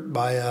effort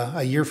by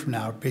a year from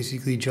now,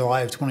 basically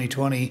July of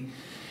 2020.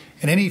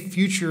 And any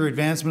future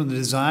advancement of the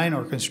design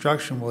or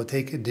construction will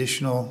take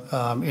additional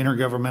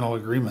intergovernmental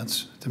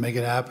agreements to make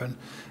it happen.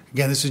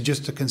 Again, this is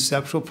just a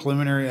conceptual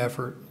preliminary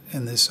effort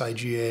in this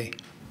IGA.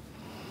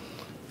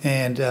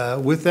 And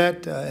with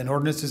that, an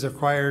ordinance is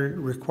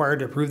required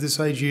to approve this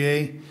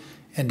IGA,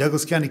 and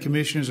Douglas County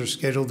Commissioners are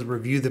scheduled to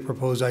review the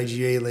proposed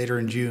IGA later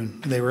in June.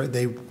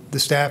 The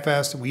staff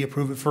asked that we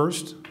approve it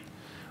first.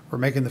 We're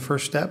making the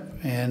first step,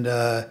 and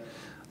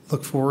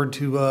look forward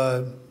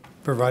to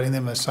providing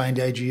them a signed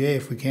IGA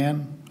if we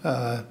can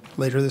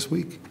later this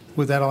week.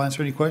 With that, I'll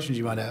answer any questions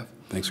you might have.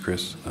 Thanks,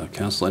 Chris.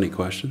 Council, any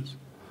questions?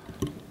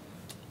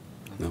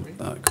 No.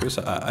 Chris,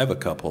 I have a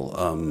couple.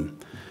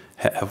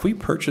 Have we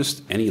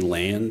purchased any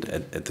land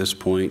at this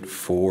point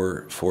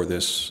for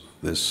this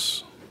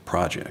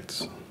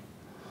project?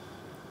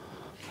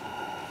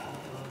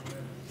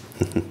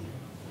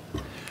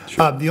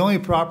 Sure. The only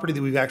property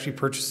that we've actually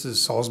purchased is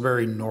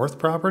Salisbury North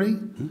property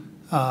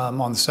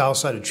on the south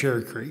side of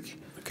Cherry Creek.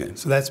 Okay.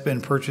 So that's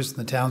been purchased,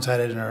 and the town's had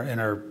it in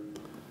our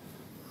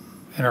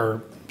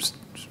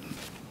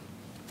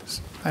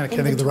I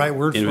can't think of the right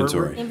word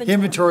Inventory. for it.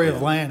 Inventory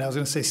of land. I was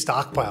going to say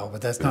stockpile,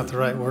 but that's not the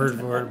right word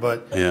for it.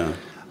 But yeah.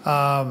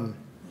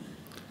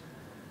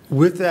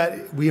 With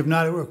that, we have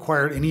not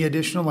acquired any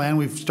additional land.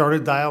 We've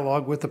started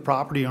dialogue with the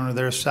property owner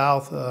there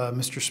south,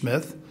 Mr.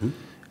 Smith,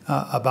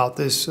 about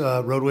this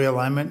roadway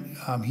alignment.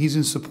 He's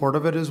in support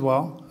of it as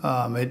well.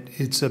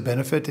 It's a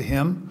benefit to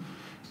him,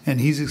 and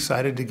he's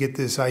excited to get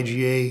this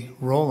IGA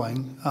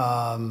rolling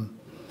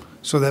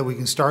so that we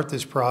can start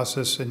this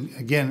process and,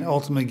 again,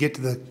 ultimately get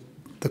to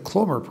the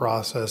Clomer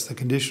process, the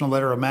conditional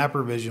letter of map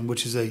revision,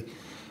 which is a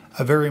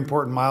a very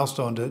important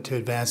milestone to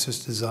advance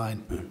this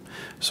design.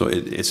 So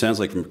it sounds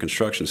like from a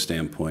construction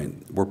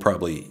standpoint, we're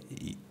probably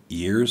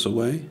years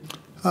away?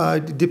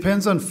 It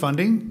depends on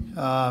funding.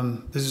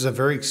 This is a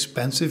very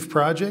expensive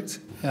project.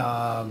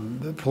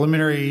 Some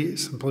preliminary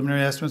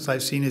estimates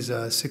I've seen is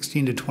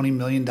 $16 to $20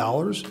 million.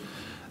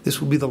 This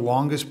will be the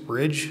longest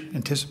bridge,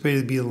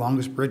 anticipated to be the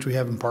longest bridge we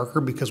have in Parker,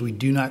 because we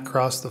do not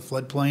cross the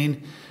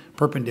floodplain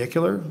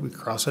perpendicular. We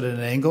cross it at an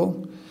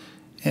angle,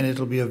 and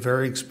it'll be a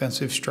very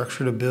expensive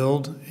structure to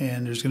build,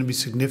 and there's going to be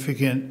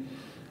significant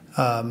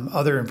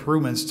other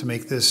improvements to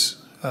make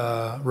this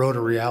road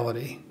a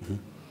reality. Mm-hmm.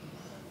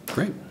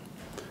 Great.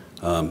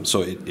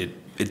 So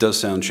it does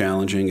sound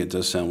challenging. It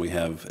does sound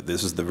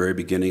this is the very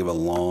beginning of a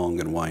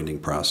long and winding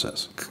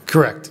process.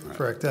 Correct, right.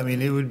 Correct. I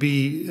mean, it would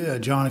be,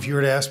 John, if you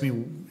were to ask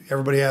me,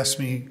 everybody asks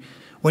me,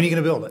 when are you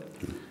going to build it?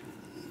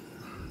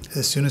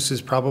 As soon as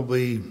is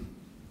probably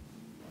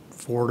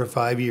 4 to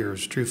 5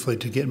 years, truthfully,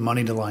 to get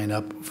money to line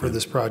up for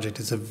this project.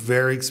 It's a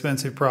very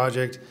expensive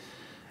project,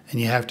 and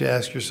you have to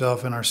ask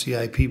yourself in our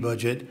CIP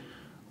budget,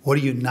 what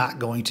are you not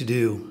going to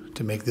do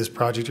to make this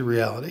project a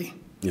reality?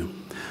 Yeah.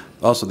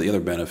 Also, the other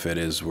benefit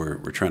is we're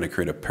trying to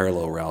create a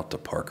parallel route to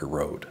Parker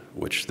Road,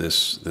 which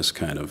this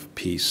kind of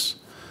piece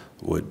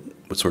would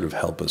sort of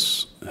help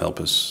us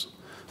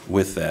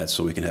with that,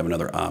 so we can have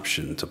another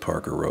option to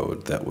Parker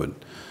Road that would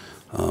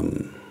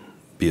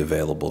be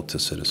available to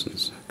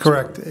citizens.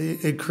 Correct.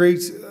 It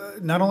creates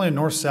not only a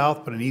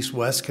north-south but an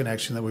east-west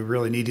connection that we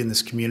really need in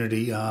this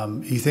community.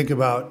 You think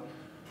about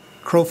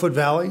Crowfoot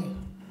Valley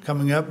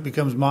coming up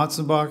becomes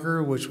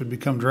Motzenbacher, which would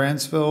become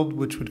Dransfeld,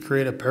 which would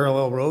create a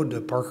parallel road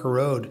to Parker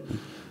Road.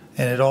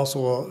 And it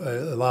also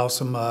will allow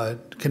some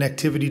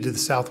connectivity to the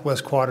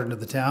southwest quadrant of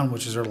the town,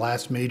 which is our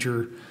last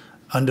major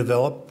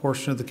undeveloped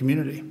portion of the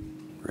community.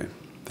 Great.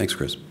 Thanks,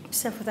 Chris.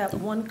 Except for that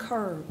one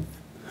curve.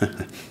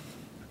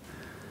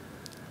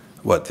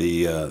 What,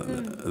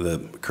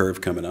 the curve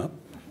coming up?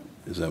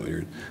 Is that what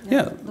you're... No,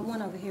 yeah. The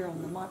one over here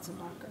on the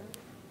Motzenbacher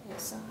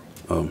side.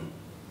 Oh. Do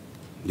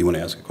you want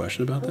to ask a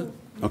question about that?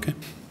 Okay.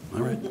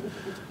 All right.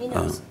 He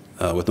knows.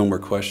 With no more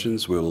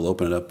questions, we will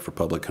open it up for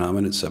public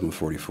comment at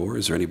 7:44.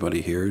 Is there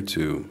anybody here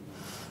to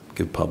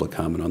give public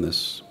comment on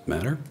this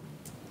matter?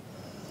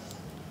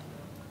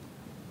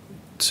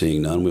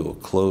 Seeing none, we will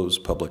close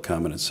public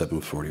comment at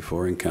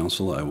 7:44. In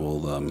council, I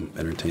will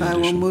entertain I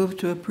addition. will move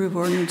to approve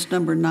ordinance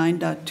number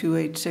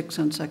 9.286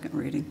 on second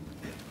reading.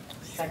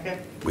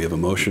 Second. We have a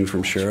motion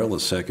from Cheryl, a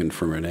second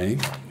from Renee.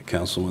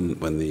 Council,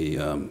 when the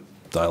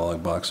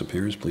dialogue box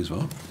appears, please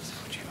vote.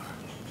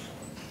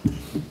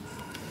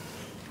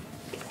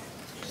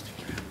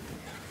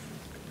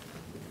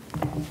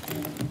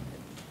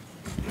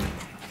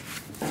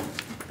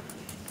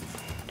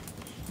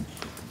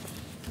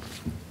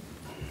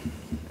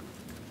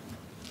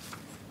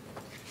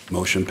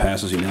 Motion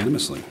passes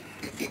unanimously.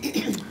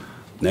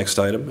 Next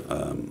item,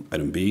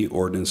 item B,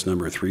 ordinance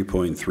number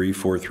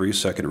 3.343,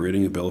 second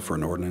reading, a bill for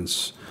an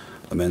ordinance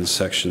amends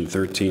section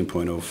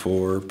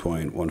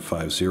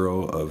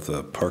 13.04.150 of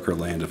the Parker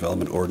Land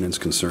Development Ordinance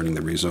concerning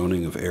the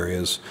rezoning of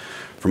areas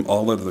from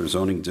all other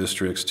zoning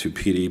districts to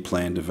PD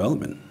plan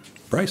development.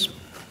 Bryce.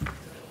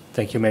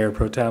 Thank you, Mayor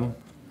Pro Tem.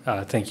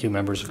 Thank you,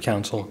 members of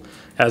council.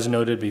 As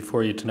noted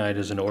before you tonight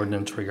is an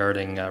ordinance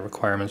regarding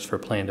requirements for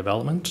plan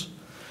development.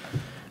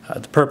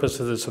 The purpose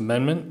of this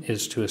amendment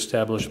is to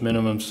establish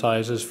minimum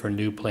sizes for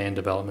new plan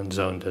development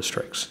zone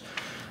districts.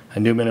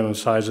 New minimum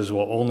sizes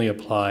will only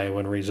apply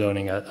when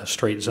rezoning a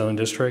straight zone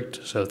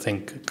district, so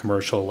think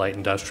commercial, light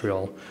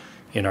industrial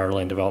in our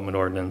land development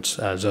ordinance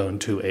zone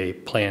to a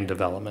plan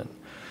development.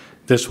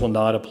 This will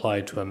not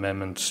apply to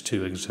amendments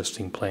to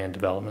existing plan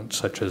developments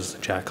such as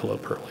the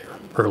Jackalope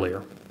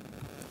earlier.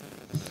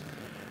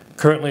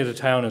 Currently, the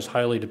town is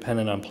highly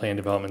dependent on plan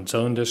development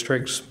zone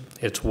districts.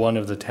 It's one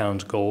of the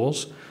town's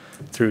goals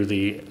through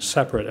the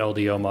separate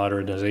LDO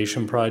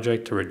modernization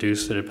project to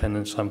reduce the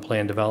dependence on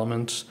plan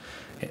developments,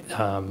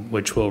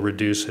 which will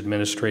reduce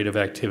administrative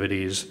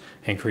activities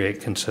and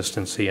create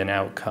consistency in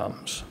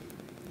outcomes.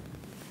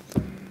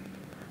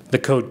 The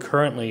code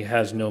currently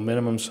has no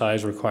minimum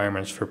size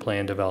requirements for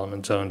plan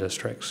development zone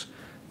districts.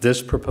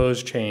 This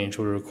proposed change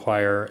would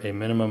require a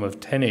minimum of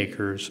 10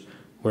 acres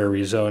where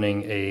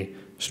rezoning a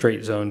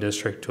straight zone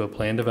district to a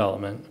plan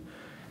development,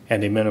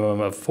 and a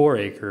minimum of 4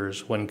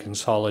 acres when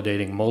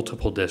consolidating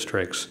multiple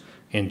districts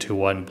into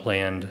one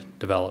planned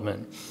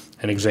development.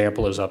 An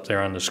example is up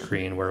there on the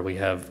screen where we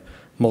have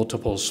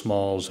multiple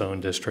small zone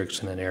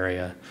districts in an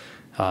area.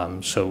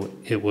 So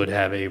it would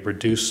have a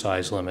reduced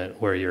size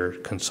limit where you're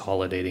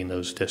consolidating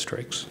those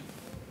districts.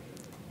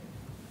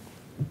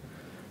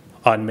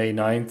 On May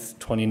 9th,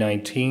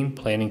 2019,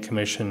 Planning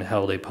Commission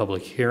held a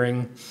public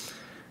hearing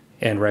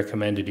and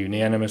recommended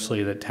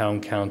unanimously that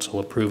Town Council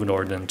approve an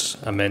ordinance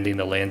amending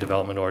the land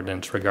development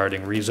ordinance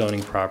regarding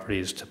rezoning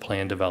properties to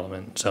planned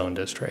development zone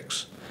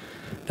districts.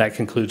 That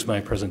concludes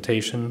my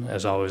presentation.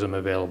 As always, I'm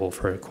available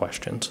for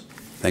questions.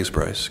 Thanks,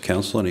 Bryce.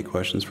 Council, any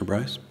questions for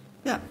Bryce?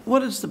 Yeah.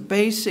 What is the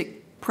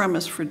basic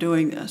premise for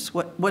doing this?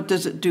 What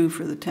does it do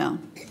for the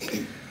town?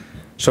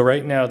 So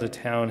right now, the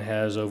town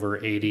has over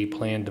 80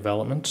 planned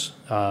developments.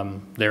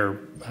 They're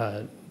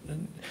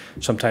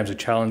sometimes a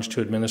challenge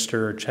to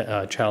administer,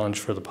 a challenge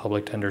for the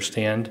public to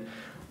understand.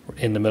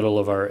 In the middle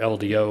of our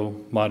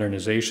LDO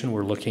modernization,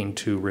 we're looking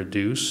to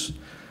reduce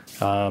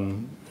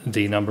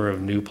the number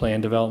of new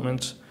planned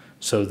developments.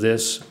 So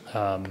this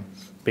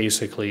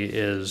basically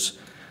is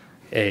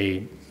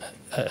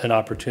an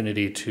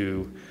opportunity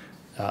to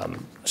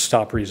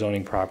stop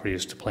rezoning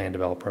properties to planned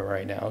developer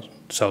right now.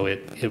 So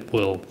it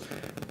will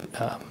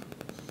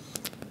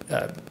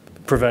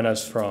prevent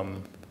us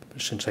from, I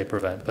shouldn't say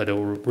prevent, but it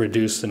will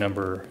reduce the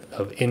number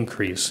of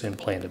increase in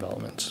planned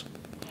developments.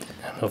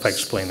 I don't know if I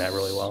explained that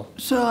really well.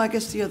 So I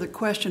guess the other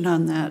question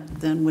on that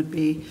then would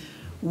be,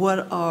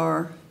 what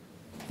are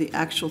the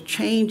actual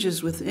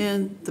changes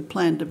within the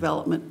planned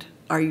development?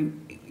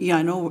 Yeah,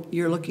 I know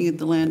you're looking at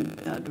the land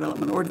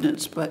development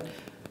ordinance, but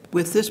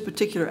with this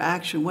particular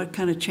action, what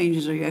kind of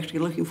changes are you actually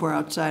looking for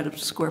outside of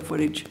square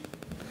footage?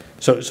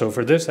 So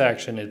for this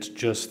action, it's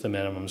just the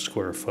minimum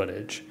square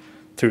footage.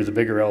 Through the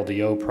bigger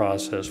LDO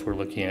process, we're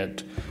looking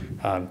at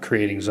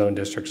creating zone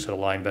districts that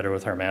align better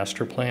with our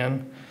master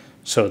plan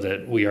so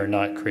that we are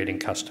not creating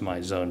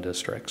customized zone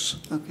districts.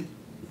 Okay.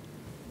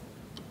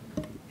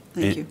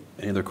 Thank you.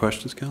 Any other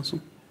questions, council?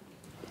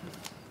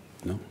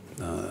 No?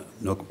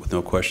 With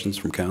no questions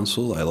from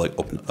council, I like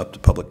open up to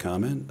public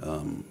comment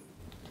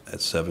at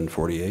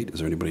 7:48. Is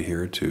there anybody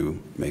here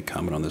to make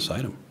comment on this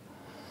item?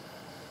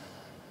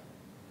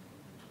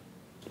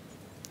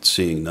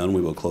 Seeing none,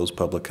 we will close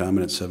public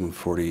comment at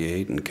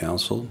 7:48. And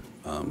council?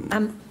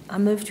 I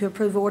move to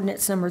approve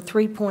ordinance number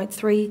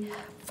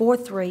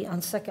 3.343 on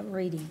second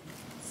reading.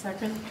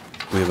 Second.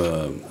 We have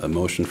a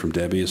motion from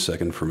Debbie, a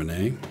second from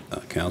Renee.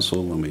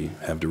 Council, when we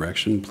have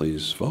direction,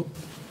 please vote.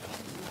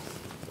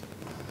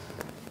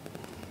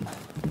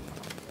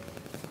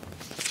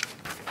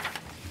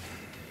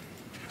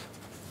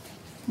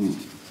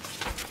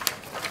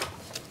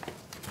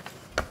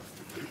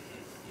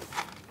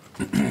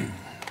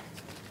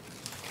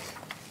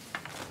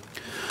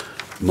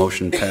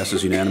 Motion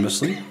passes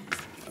unanimously.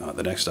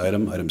 The next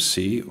item, item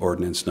C,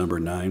 ordinance number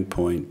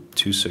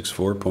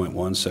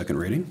 9.264.1, second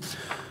reading.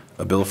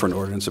 A bill for an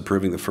ordinance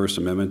approving the First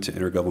Amendment to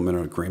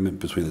intergovernmental agreement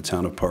between the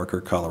Town of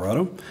Parker,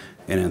 Colorado,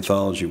 and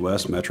Anthology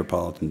West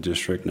Metropolitan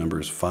District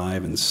numbers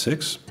 5 and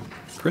 6.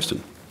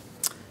 Kristen.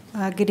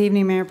 Good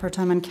evening, Mayor Pro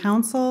Tem and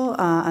Council.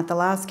 At the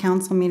last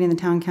council meeting, the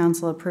Town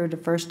Council approved a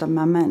First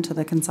Amendment to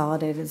the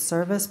Consolidated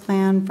Service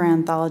Plan for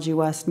Anthology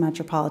West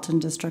Metropolitan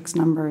Districts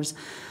numbers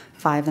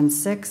 5 and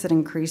 6. It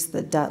increased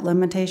the debt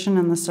limitation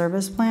in the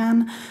service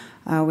plan.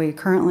 We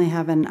currently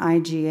have an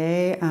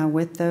IGA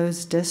with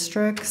those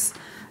districts,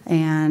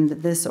 and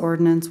this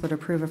ordinance would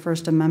approve a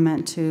First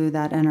Amendment to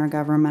that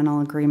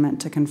intergovernmental agreement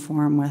to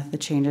conform with the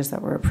changes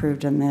that were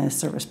approved in the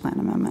service plan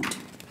amendment.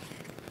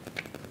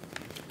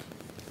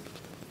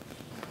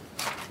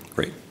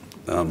 Great.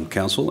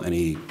 Council,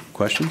 any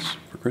questions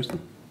for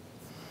Kristen?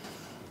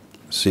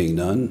 Seeing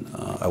none,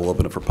 I will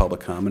open it for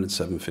public comment at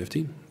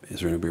 7:50. Is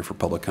there anybody for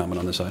public comment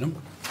on this item?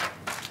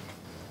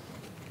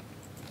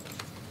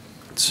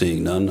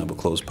 Seeing none, I will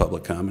close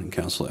public comment and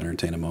council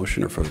entertain a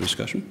motion or further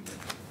discussion.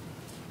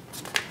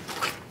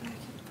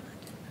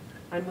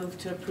 I move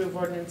to approve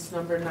ordinance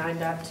number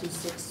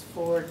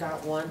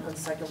 9.264.1 on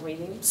second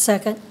reading.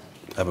 Second.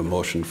 I have a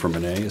motion from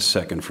Renee, a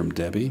second from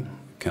Debbie.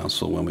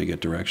 Council, when we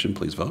get direction,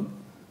 please vote.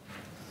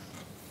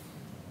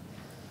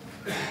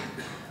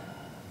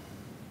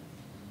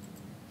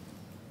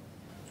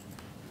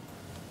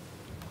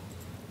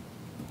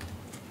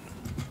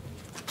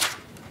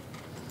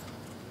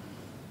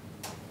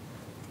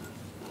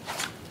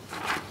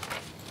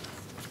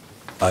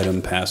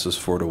 Item passes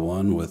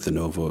 4-1 with the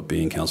no vote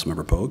being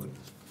Councilmember Pogue.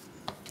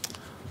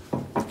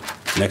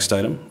 Next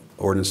item,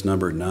 ordinance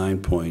number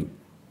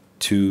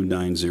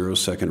 9.290,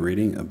 second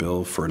reading, a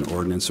bill for an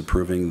ordinance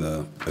approving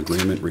the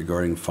agreement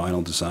regarding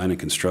final design and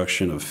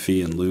construction of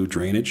fee in lieu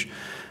drainage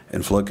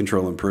and flood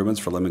control improvements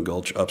for Lemon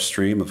Gulch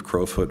upstream of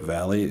Crowfoot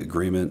Valley,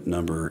 agreement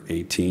number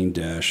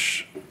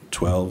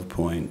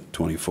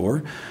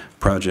 18-12.24.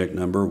 Project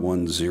number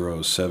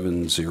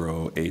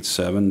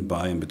 107087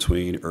 by and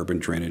between Urban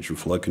Drainage and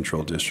Flood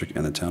Control District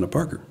and the Town of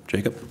Parker.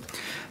 Jacob.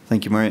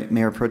 Thank you,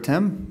 Mayor Pro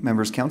Tem,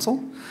 members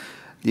council.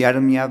 The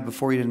item you have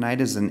before you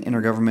tonight is an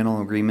intergovernmental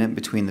agreement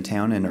between the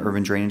town and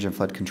Urban Drainage and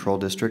Flood Control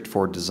District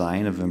for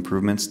design of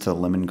improvements to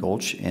Lemon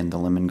Gulch and the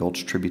Lemon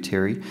Gulch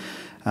tributary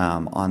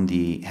on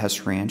the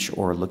Hess Ranch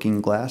or Looking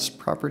Glass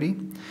property.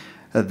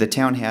 The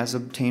town has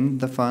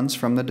obtained the funds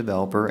from the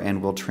developer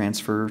and will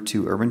transfer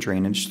to Urban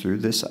Drainage through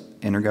this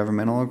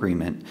intergovernmental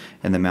agreement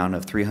in the amount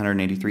of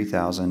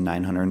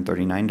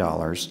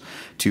 $383,939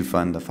 to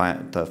fund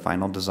the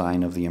final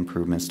design of the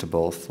improvements to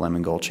both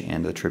Lemon Gulch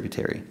and the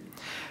tributary.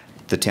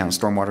 The town's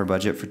stormwater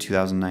budget for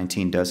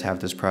 2019 does have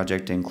this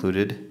project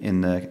included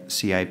in the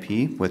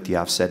CIP with the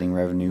offsetting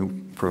revenue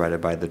provided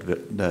by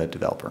the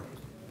developer.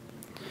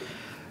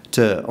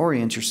 To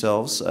orient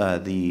yourselves,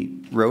 the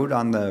road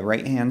on the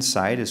right-hand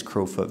side is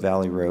Crowfoot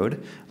Valley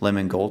Road.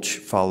 Lemon Gulch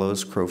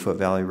follows Crowfoot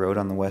Valley Road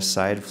on the west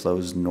side,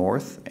 flows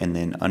north, and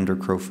then under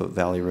Crowfoot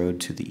Valley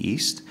Road to the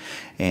east.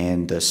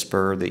 And the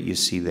spur that you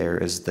see there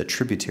is the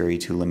tributary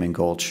to Lemon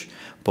Gulch.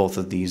 Both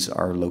of these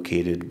are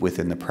located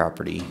within the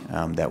property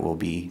that will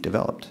be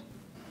developed.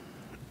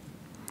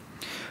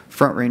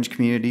 Front Range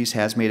Communities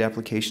has made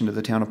application to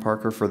the town of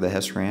Parker for the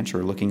Hess Ranch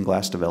or Looking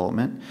Glass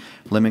development.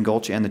 Lemon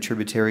Gulch and the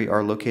tributary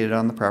are located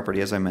on the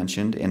property, as I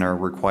mentioned, and are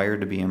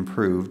required to be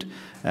improved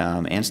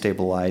and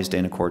stabilized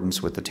in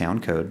accordance with the town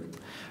code.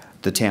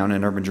 The town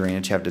and urban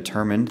drainage have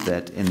determined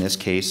that in this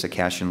case, a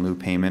cash in lieu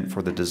payment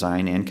for the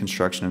design and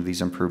construction of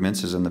these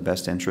improvements is in the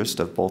best interest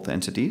of both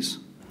entities.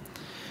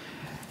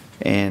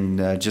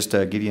 And just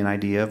to give you an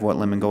idea of what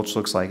Lemon Gulch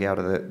looks like out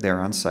of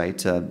there on site,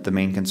 the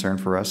main concern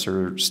for us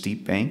are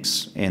steep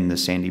banks in the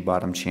sandy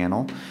bottom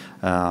channel.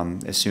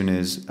 As soon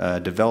as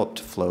developed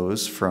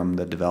flows from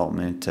the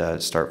development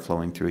start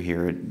flowing through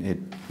here, it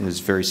is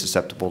very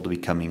susceptible to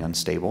becoming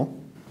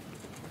unstable.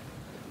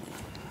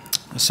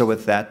 So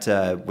with that,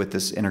 with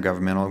this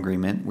intergovernmental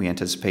agreement, we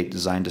anticipate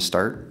design to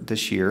start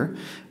this year,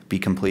 be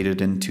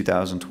completed in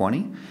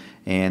 2020.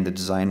 And the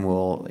design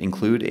will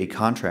include a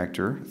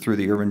contractor through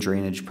the Urban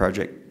Drainage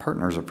Project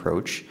Partners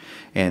approach,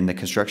 and the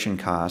construction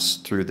costs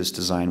through this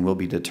design will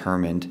be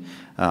determined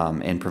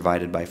and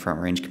provided by Front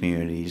Range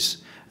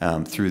Communities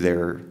through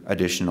their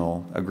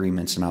additional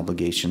agreements and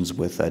obligations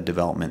with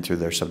development through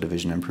their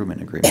subdivision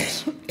improvement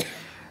agreements.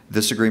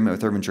 This agreement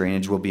with Urban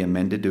Drainage will be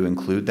amended to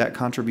include that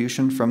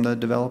contribution from the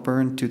developer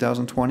in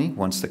 2020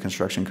 once the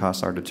construction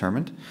costs are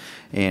determined.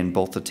 And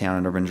both the town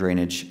and Urban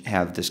Drainage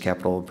have this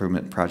capital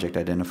improvement project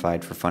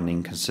identified for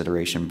funding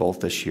consideration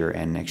both this year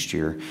and next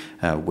year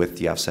with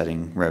the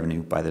offsetting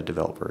revenue by the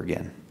developer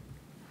again.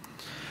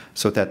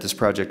 So with that, this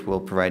project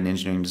will provide an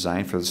engineering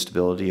design for the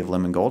stability of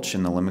Lemon Gulch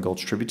and the Lemon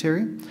Gulch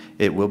tributary.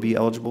 It will be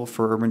eligible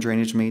for urban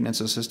drainage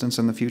maintenance assistance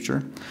in the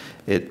future.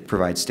 It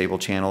provides stable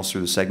channels through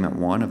the segment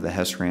 1 of the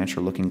Hess Ranch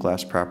or Looking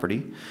Glass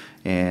property.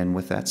 And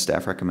with that,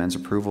 staff recommends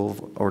approval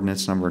of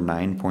ordinance number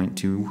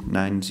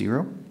 9.290.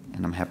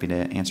 And I'm happy to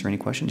answer any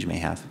questions you may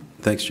have.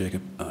 Thanks,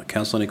 Jacob.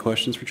 Council, any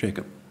questions for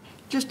Jacob?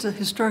 Just a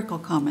historical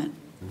comment.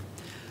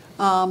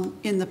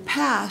 In the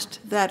past,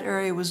 that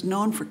area was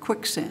known for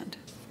quicksand.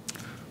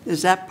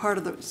 Is that part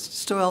of the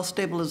soil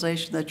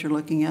stabilization that you're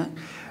looking at?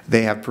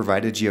 They have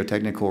provided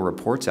geotechnical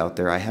reports out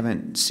there. I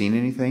haven't seen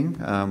anything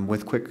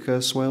with quick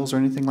soils or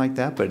anything like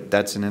that, but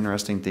that's an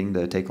interesting thing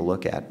to take a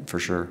look at for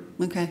sure.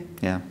 Okay.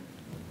 Yeah.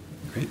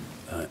 Great.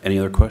 Any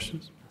other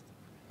questions?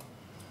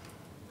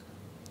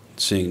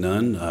 Seeing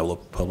none, I will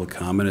open public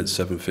comment at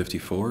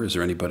 7:54. Is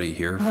there anybody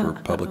here for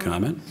public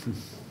comment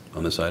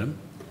on this item?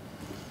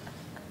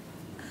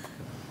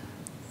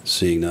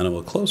 Seeing none, I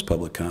will close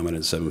public comment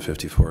at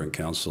 7:54 and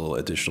council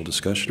additional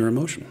discussion or a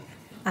motion.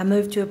 I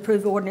move to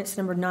approve ordinance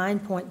number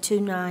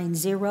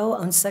 9.290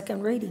 on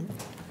second reading.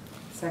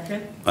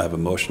 Second. I have a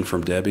motion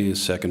from Debbie, a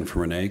second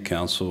from Renee.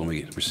 Council, when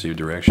we receive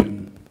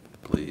direction,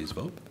 please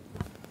vote.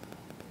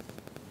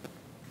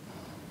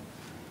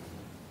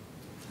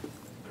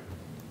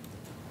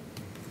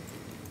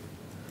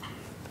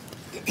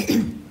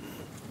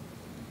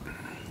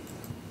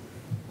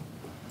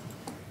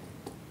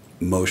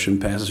 Motion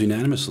passes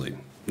unanimously.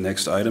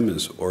 Next item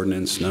is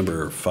ordinance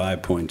number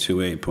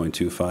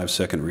 5.28.25,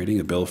 second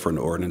reading, a bill for an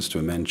ordinance to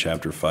amend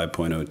Chapter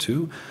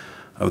 5.02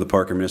 of the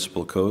Parker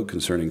Municipal Code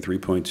concerning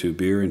 3.2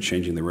 beer and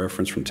changing the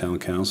reference from Town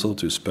Council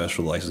to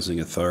Special Licensing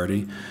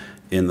Authority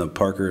in the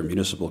Parker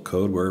Municipal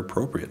Code where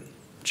appropriate.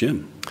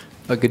 Jim.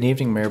 Good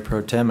evening, Mayor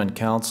Pro Tem and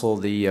Council.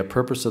 The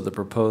purpose of the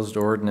proposed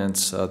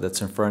ordinance that's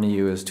in front of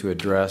you is to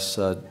address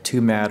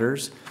two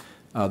matters.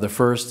 The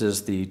first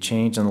is the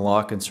change in the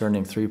law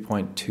concerning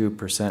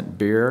 3.2%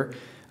 beer,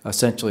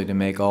 essentially to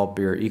make all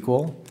beer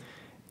equal.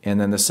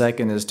 And then the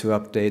second is to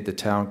update the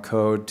town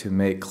code to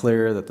make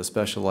clear that the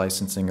Special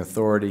Licensing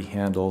Authority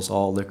handles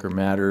all liquor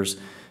matters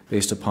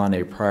based upon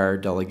a prior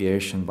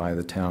delegation by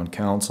the town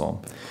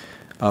council.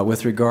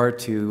 With regard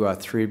to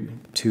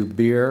 3.2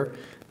 beer,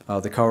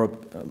 the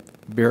Colorado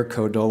Beer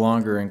Code no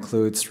longer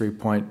includes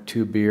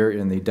 3.2 beer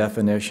in the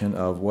definition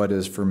of what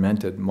is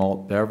fermented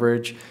malt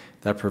beverage.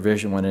 That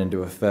provision went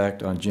into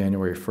effect on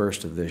January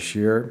 1st of this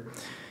year.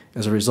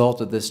 As a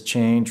result of this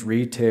change,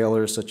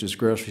 retailers such as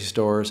grocery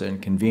stores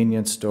and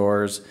convenience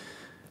stores,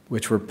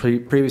 which were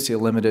previously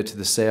limited to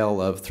the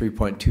sale of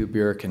 3.2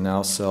 beer, can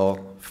now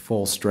sell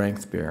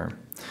full-strength beer.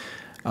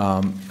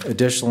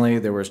 Additionally,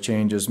 there was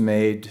changes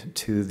made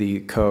to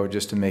the code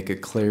just to make it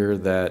clear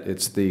that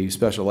it's the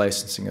Special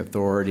Licensing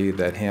Authority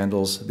that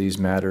handles these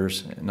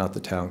matters, not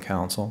the town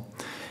council.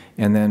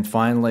 And then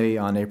finally,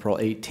 on April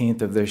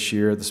 18th of this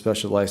year, the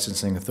Special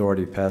Licensing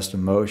Authority passed a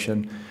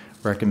motion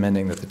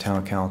recommending that the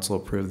town council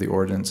approve the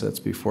ordinance that's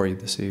before you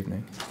this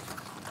evening.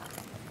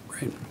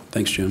 Great.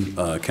 Thanks, Jim.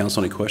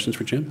 Council, any questions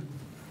for Jim?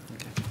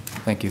 Okay.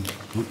 Thank you.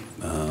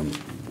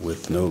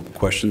 With no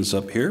questions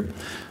up here,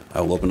 I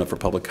will open up for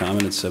public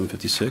comment at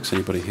 7:56.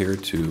 Anybody here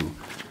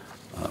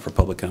for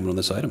public comment on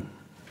this item?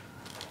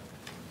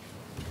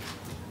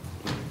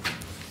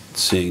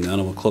 Seeing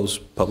none, we'll close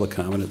public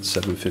comment at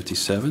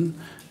 7:57.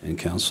 And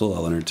council,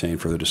 I'll entertain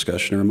further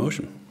discussion or a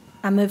motion.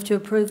 I move to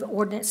approve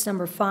ordinance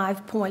number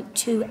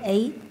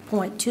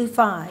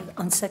 5.28.25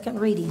 on second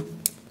reading.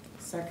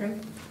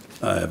 Second?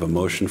 I have a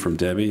motion from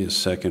Debbie, a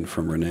second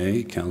from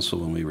Renee. Council,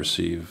 when we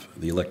receive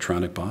the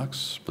electronic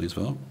box, please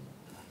vote.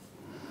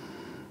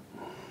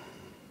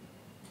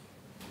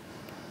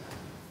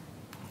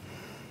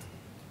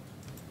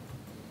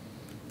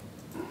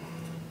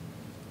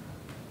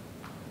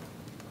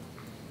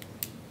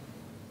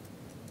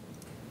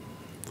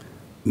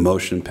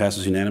 Motion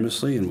passes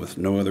unanimously, and with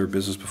no other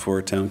business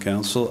before Town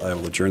Council, I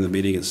will adjourn the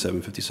meeting at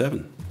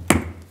 7:57.